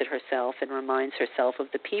 she looks at herself and reminds herself of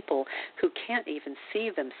the people who can't even see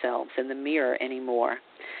themselves in the mirror anymore.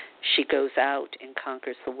 She goes out and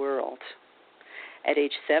conquers the world. At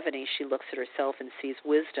age 70, she looks at herself and sees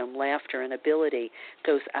wisdom, laughter, and ability,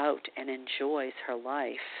 goes out and enjoys her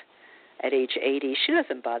life. At age 80, she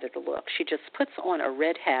doesn't bother to look. She just puts on a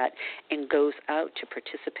red hat and goes out to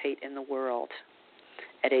participate in the world.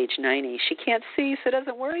 At age 90, she can't see, so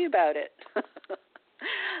doesn't worry about it.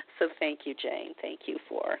 So thank you, Jane. Thank you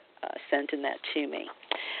for sending that to me.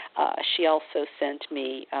 She also sent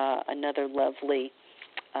me another lovely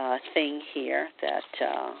thing here that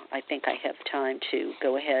I think I have time to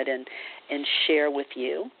go ahead and share with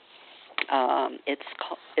you.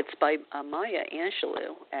 It's by Maya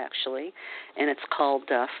Angelou, actually, and it's called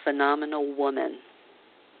Phenomenal Woman.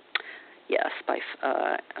 Yes, by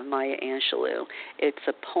Maya Angelou. It's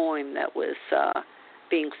a poem that was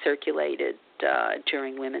being circulated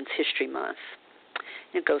during Women's History Month.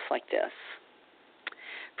 It goes like this.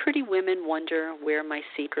 Pretty women wonder where my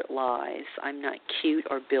secret lies. I'm not cute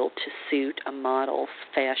or built to suit a model's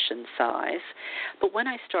fashion size, but when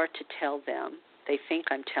I start to tell them, they think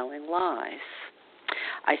I'm telling lies.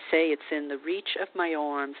 I say it's in the reach of my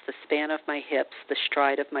arms, the span of my hips, the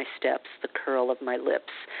stride of my steps, the curl of my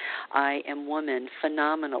lips. I am woman,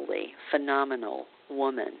 phenomenally, phenomenal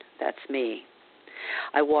woman. That's me.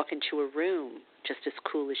 I walk into a room, just as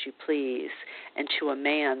cool as you please, and to a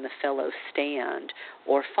man the fellows stand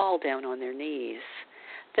or fall down on their knees.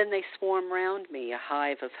 Then they swarm round me, a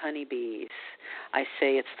hive of honeybees. I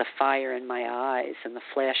say it's the fire in my eyes and the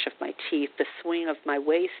flash of my teeth, the swing of my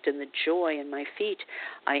waist and the joy in my feet.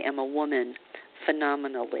 I am a woman,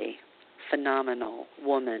 phenomenally, phenomenal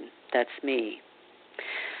woman. That's me.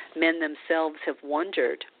 Men themselves have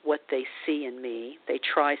wondered what they see in me. They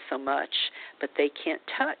try so much, but they can't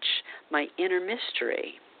touch my inner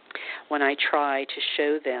mystery. When I try to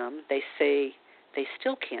show them, they say they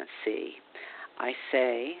still can't see. I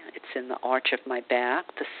say, it's in the arch of my back,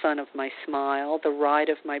 the sun of my smile, the ride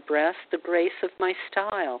of my breast, the grace of my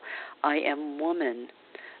style. I am woman,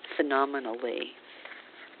 phenomenally.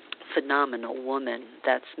 Phenomenal woman,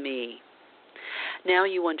 that's me. Now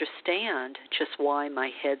you understand just why my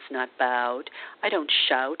head's not bowed. I don't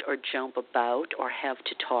shout or jump about or have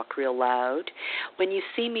to talk real loud. When you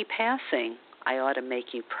see me passing, I ought to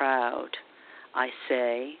make you proud. I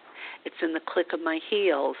say, it's in the click of my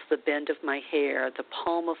heels, the bend of my hair, the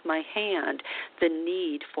palm of my hand, the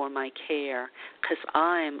need for my care, 'cause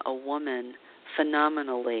I'm a woman,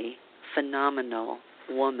 phenomenally phenomenal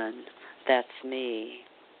woman. That's me.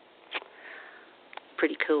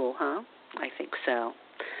 Pretty cool, huh? I think so.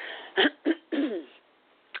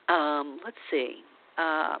 Let's see.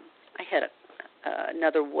 I had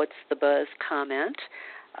another What's the Buzz comment,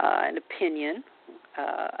 an opinion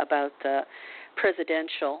about the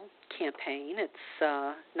presidential campaign. It's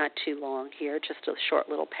not too long here, just a short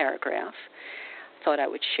little paragraph. Thought I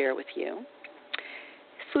would share with you.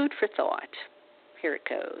 Food for thought. Here it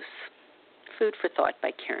goes. Food for thought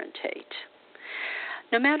by Karen Tate.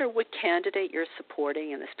 No matter what candidate you're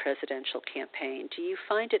supporting in this presidential campaign, do you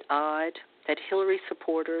find it odd that Hillary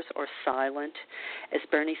supporters are silent as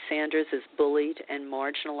Bernie Sanders is bullied and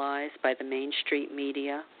marginalized by the Main Street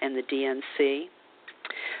media and the DNC?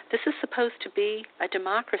 This is supposed to be a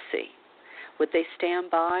democracy. Would they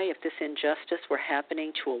stand by if this injustice were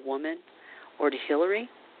happening to a woman or to Hillary?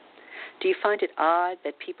 Do you find it odd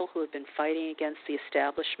that people who have been fighting against the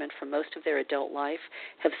establishment for most of their adult life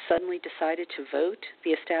have suddenly decided to vote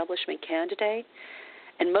the establishment candidate?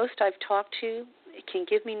 And most I've talked to can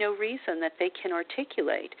give me no reason that they can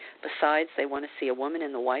articulate besides they want to see a woman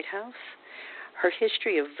in the White House. Her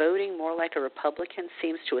history of voting more like a Republican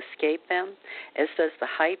seems to escape them, as does the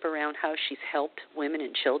hype around how she's helped women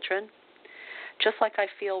and children. Just like I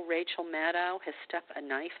feel Rachel Maddow has stuck a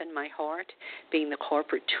knife in my heart, being the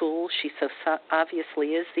corporate tool she so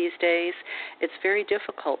obviously is these days, it's very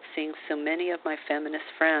difficult seeing so many of my feminist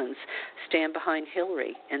friends stand behind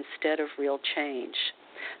Hillary instead of real change.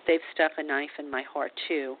 They've stuck a knife in my heart,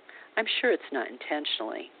 too. I'm sure it's not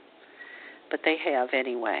intentionally, but they have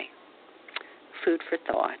anyway. Food for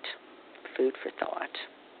thought. Food for thought.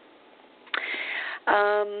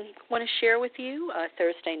 Want to share with you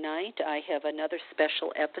Thursday night I have another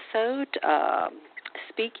special episode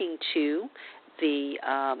speaking to the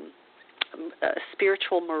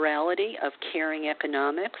spiritual morality of caring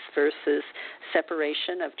economics versus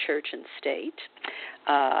separation of church and state.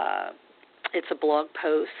 It's a blog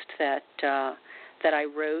post that I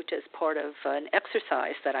wrote as part of an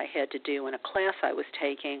exercise that I had to do in a class I was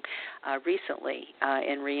taking recently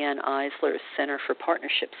in Rianne Eisler's Center for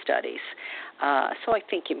Partnership Studies. So I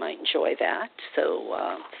think you might enjoy that.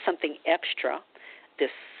 So something extra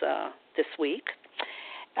this week.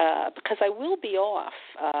 Because I will be off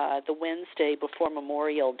the Wednesday before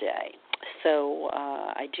Memorial Day. So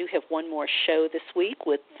I do have one more show this week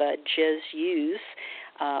with Jez Hughes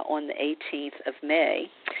on the 18th of May.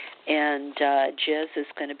 And Jez is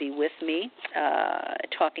going to be with me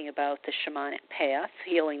talking about the shamanic path,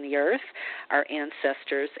 healing the earth, our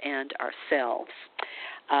ancestors, and ourselves.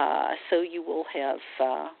 So you will have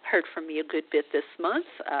heard from me a good bit this month,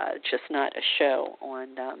 just not a show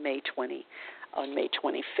on May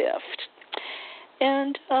 25th.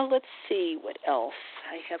 And let's see what else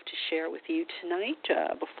I have to share with you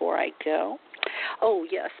tonight before I go. Oh,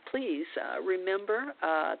 yes, please remember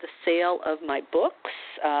the sale of my books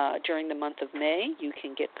during the month of May. You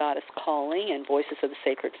can get Goddess Calling and Voices of the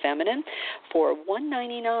Sacred Feminine for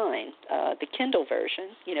 $1.99, the Kindle version,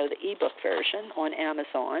 the ebook version on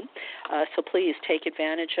Amazon. So please take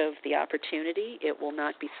advantage of the opportunity. It will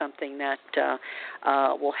not be something that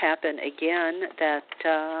will happen again.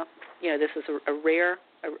 That this is a rare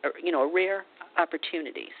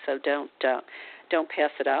opportunity. So don't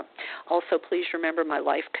pass it up. Also, please remember my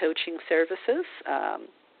life coaching services.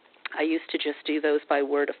 I used to just do those by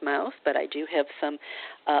word of mouth, but I do have some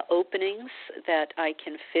openings that I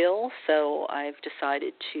can fill, so I've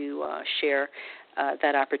decided to share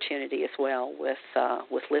that opportunity as well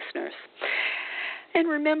with listeners. And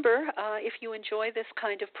remember, if you enjoy this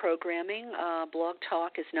kind of programming, Blog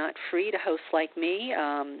Talk is not free to hosts like me,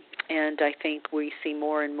 and I think we see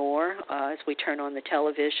more and more as we turn on the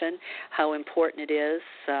television how important it is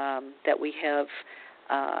that we have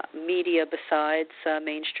media besides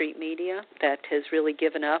Main Street media that has really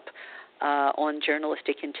given up on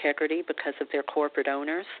journalistic integrity because of their corporate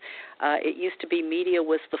owners. It used to be media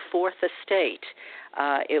was the fourth estate.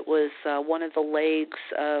 It was one of the legs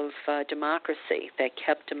of democracy that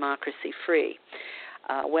kept democracy free.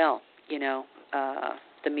 Well, you know,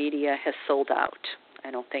 the media has sold out. I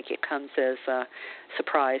don't think it comes as a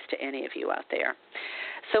surprise to any of you out there.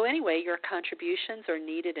 So anyway, your contributions are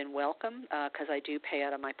needed and welcome because I do pay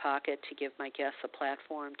out of my pocket to give my guests a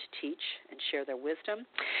platform to teach and share their wisdom.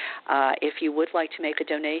 If you would like to make a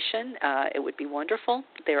donation, it would be wonderful.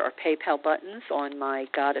 There are PayPal buttons on my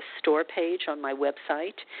Goddess store page on my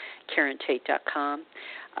website, KarenTate.com,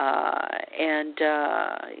 and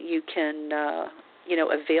you can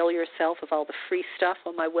avail yourself of all the free stuff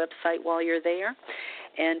on my website while you're there.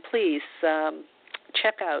 And please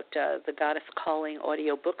check out the Goddess Calling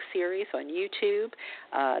audio book series on YouTube,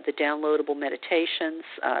 the downloadable meditations,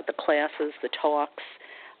 the classes, the talks,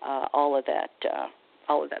 all of that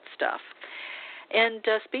stuff. And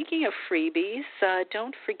speaking of freebies,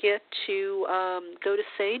 don't forget to go to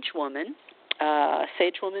Sage Woman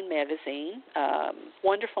magazine,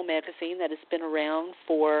 wonderful magazine that has been around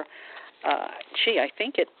for I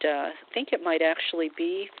think it might actually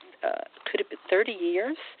be could have been 30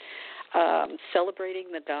 years,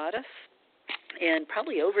 celebrating the goddess, and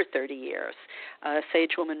probably over 30 years.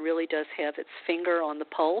 Sage Woman really does have its finger on the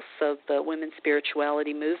pulse of the women's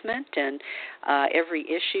spirituality movement, and every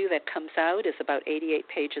issue that comes out is about 88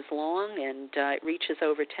 pages long, and it reaches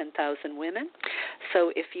over 10,000 women.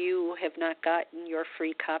 So if you have not gotten your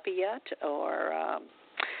free copy yet, or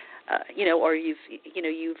or you've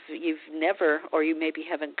never, or you maybe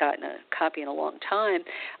haven't gotten a copy in a long time,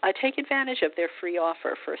 take advantage of their free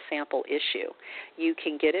offer for a sample issue. You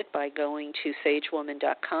can get it by going to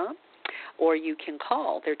sagewoman.com, or you can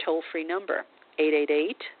call their toll-free number,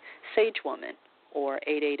 888-SAGE-WOMAN, or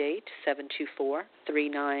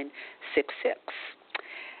 888-724-3966.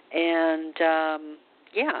 And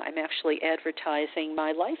I'm actually advertising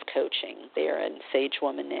my life coaching there in Sage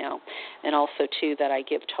Woman now, and also, too, that I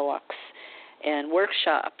give talks and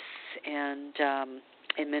workshops, and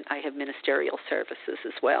I have ministerial services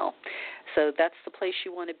as well. So that's the place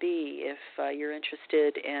you want to be if you're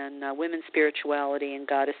interested in women's spirituality and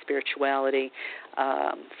goddess spirituality,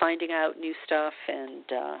 finding out new stuff and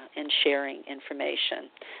sharing information.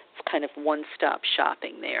 It's kind of one-stop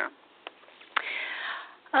shopping there.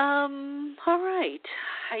 All right.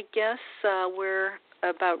 I guess we're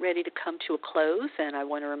about ready to come to a close, and I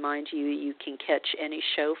want to remind you you can catch any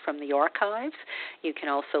show from the archives. You can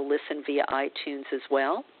also listen via iTunes as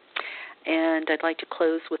well. And I'd like to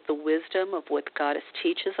close with the wisdom of what Goddess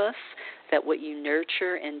teaches us, that what you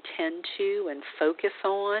nurture and tend to and focus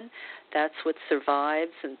on, that's what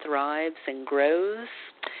survives and thrives and grows.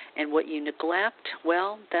 And what you neglect,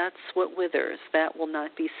 well, that's what withers. That will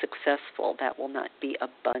not be successful. That will not be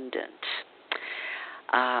abundant.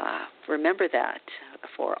 Remember that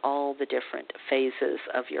for all the different phases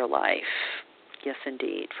of your life. Yes,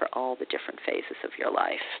 indeed, for all the different phases of your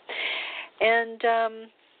life. And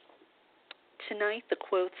tonight, the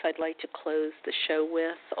quotes I'd like to close the show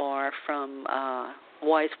with are from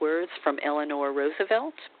wise words from Eleanor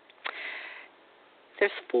Roosevelt.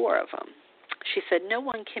 There's 4 of them. She said, "No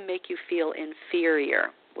one can make you feel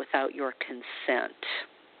inferior without your consent."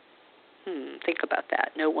 Think about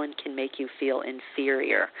that. No one can make you feel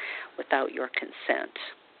inferior without your consent.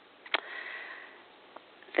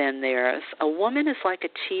 Then there's, "A woman is like a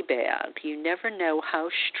tea bag. You never know how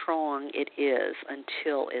strong it is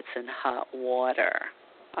until it's in hot water."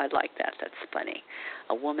 I like that. That's funny.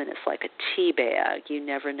 A woman is like a tea bag. You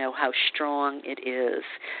never know how strong it is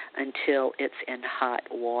until it's in hot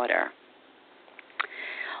water.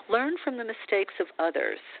 Learn from the mistakes of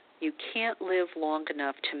others. You can't live long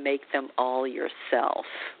enough to make them all yourself.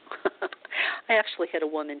 I actually had a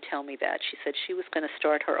woman tell me that. She said she was going to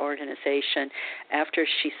start her organization after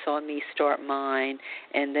she saw me start mine,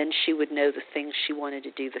 and then she would know the things she wanted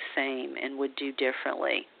to do the same and would do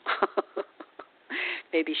differently.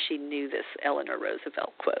 Maybe she knew this Eleanor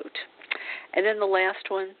Roosevelt quote. And then the last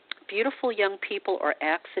one, beautiful young people are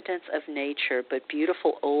accidents of nature, but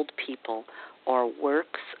beautiful old people are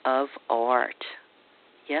works of art.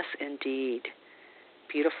 Yes, indeed.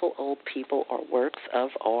 Beautiful old people are works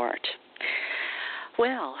of art.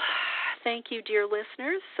 Well, thank you, dear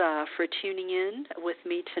listeners, for tuning in with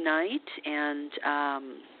me tonight and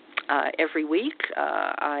every week.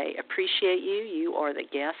 I appreciate you. You are the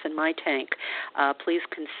gas in my tank. Please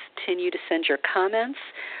continue to send your comments,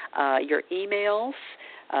 your emails,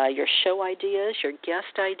 your show ideas, your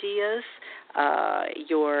guest ideas,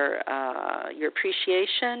 your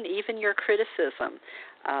appreciation, even your criticism.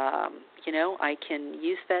 I can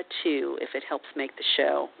use that too if it helps make the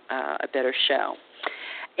show a better show.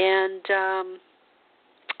 And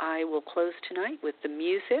I will close tonight with the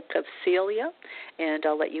music of Celia, and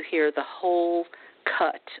I'll let you hear the whole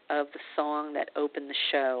cut of the song that opened the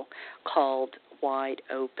show called Wide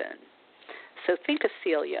Open. So think of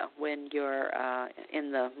Celia when you're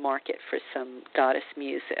in the market for some goddess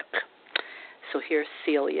music. So here's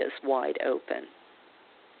Celia's Wide Open.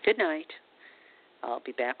 Good night. I'll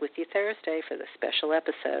be back with you Thursday for the special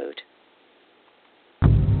episode.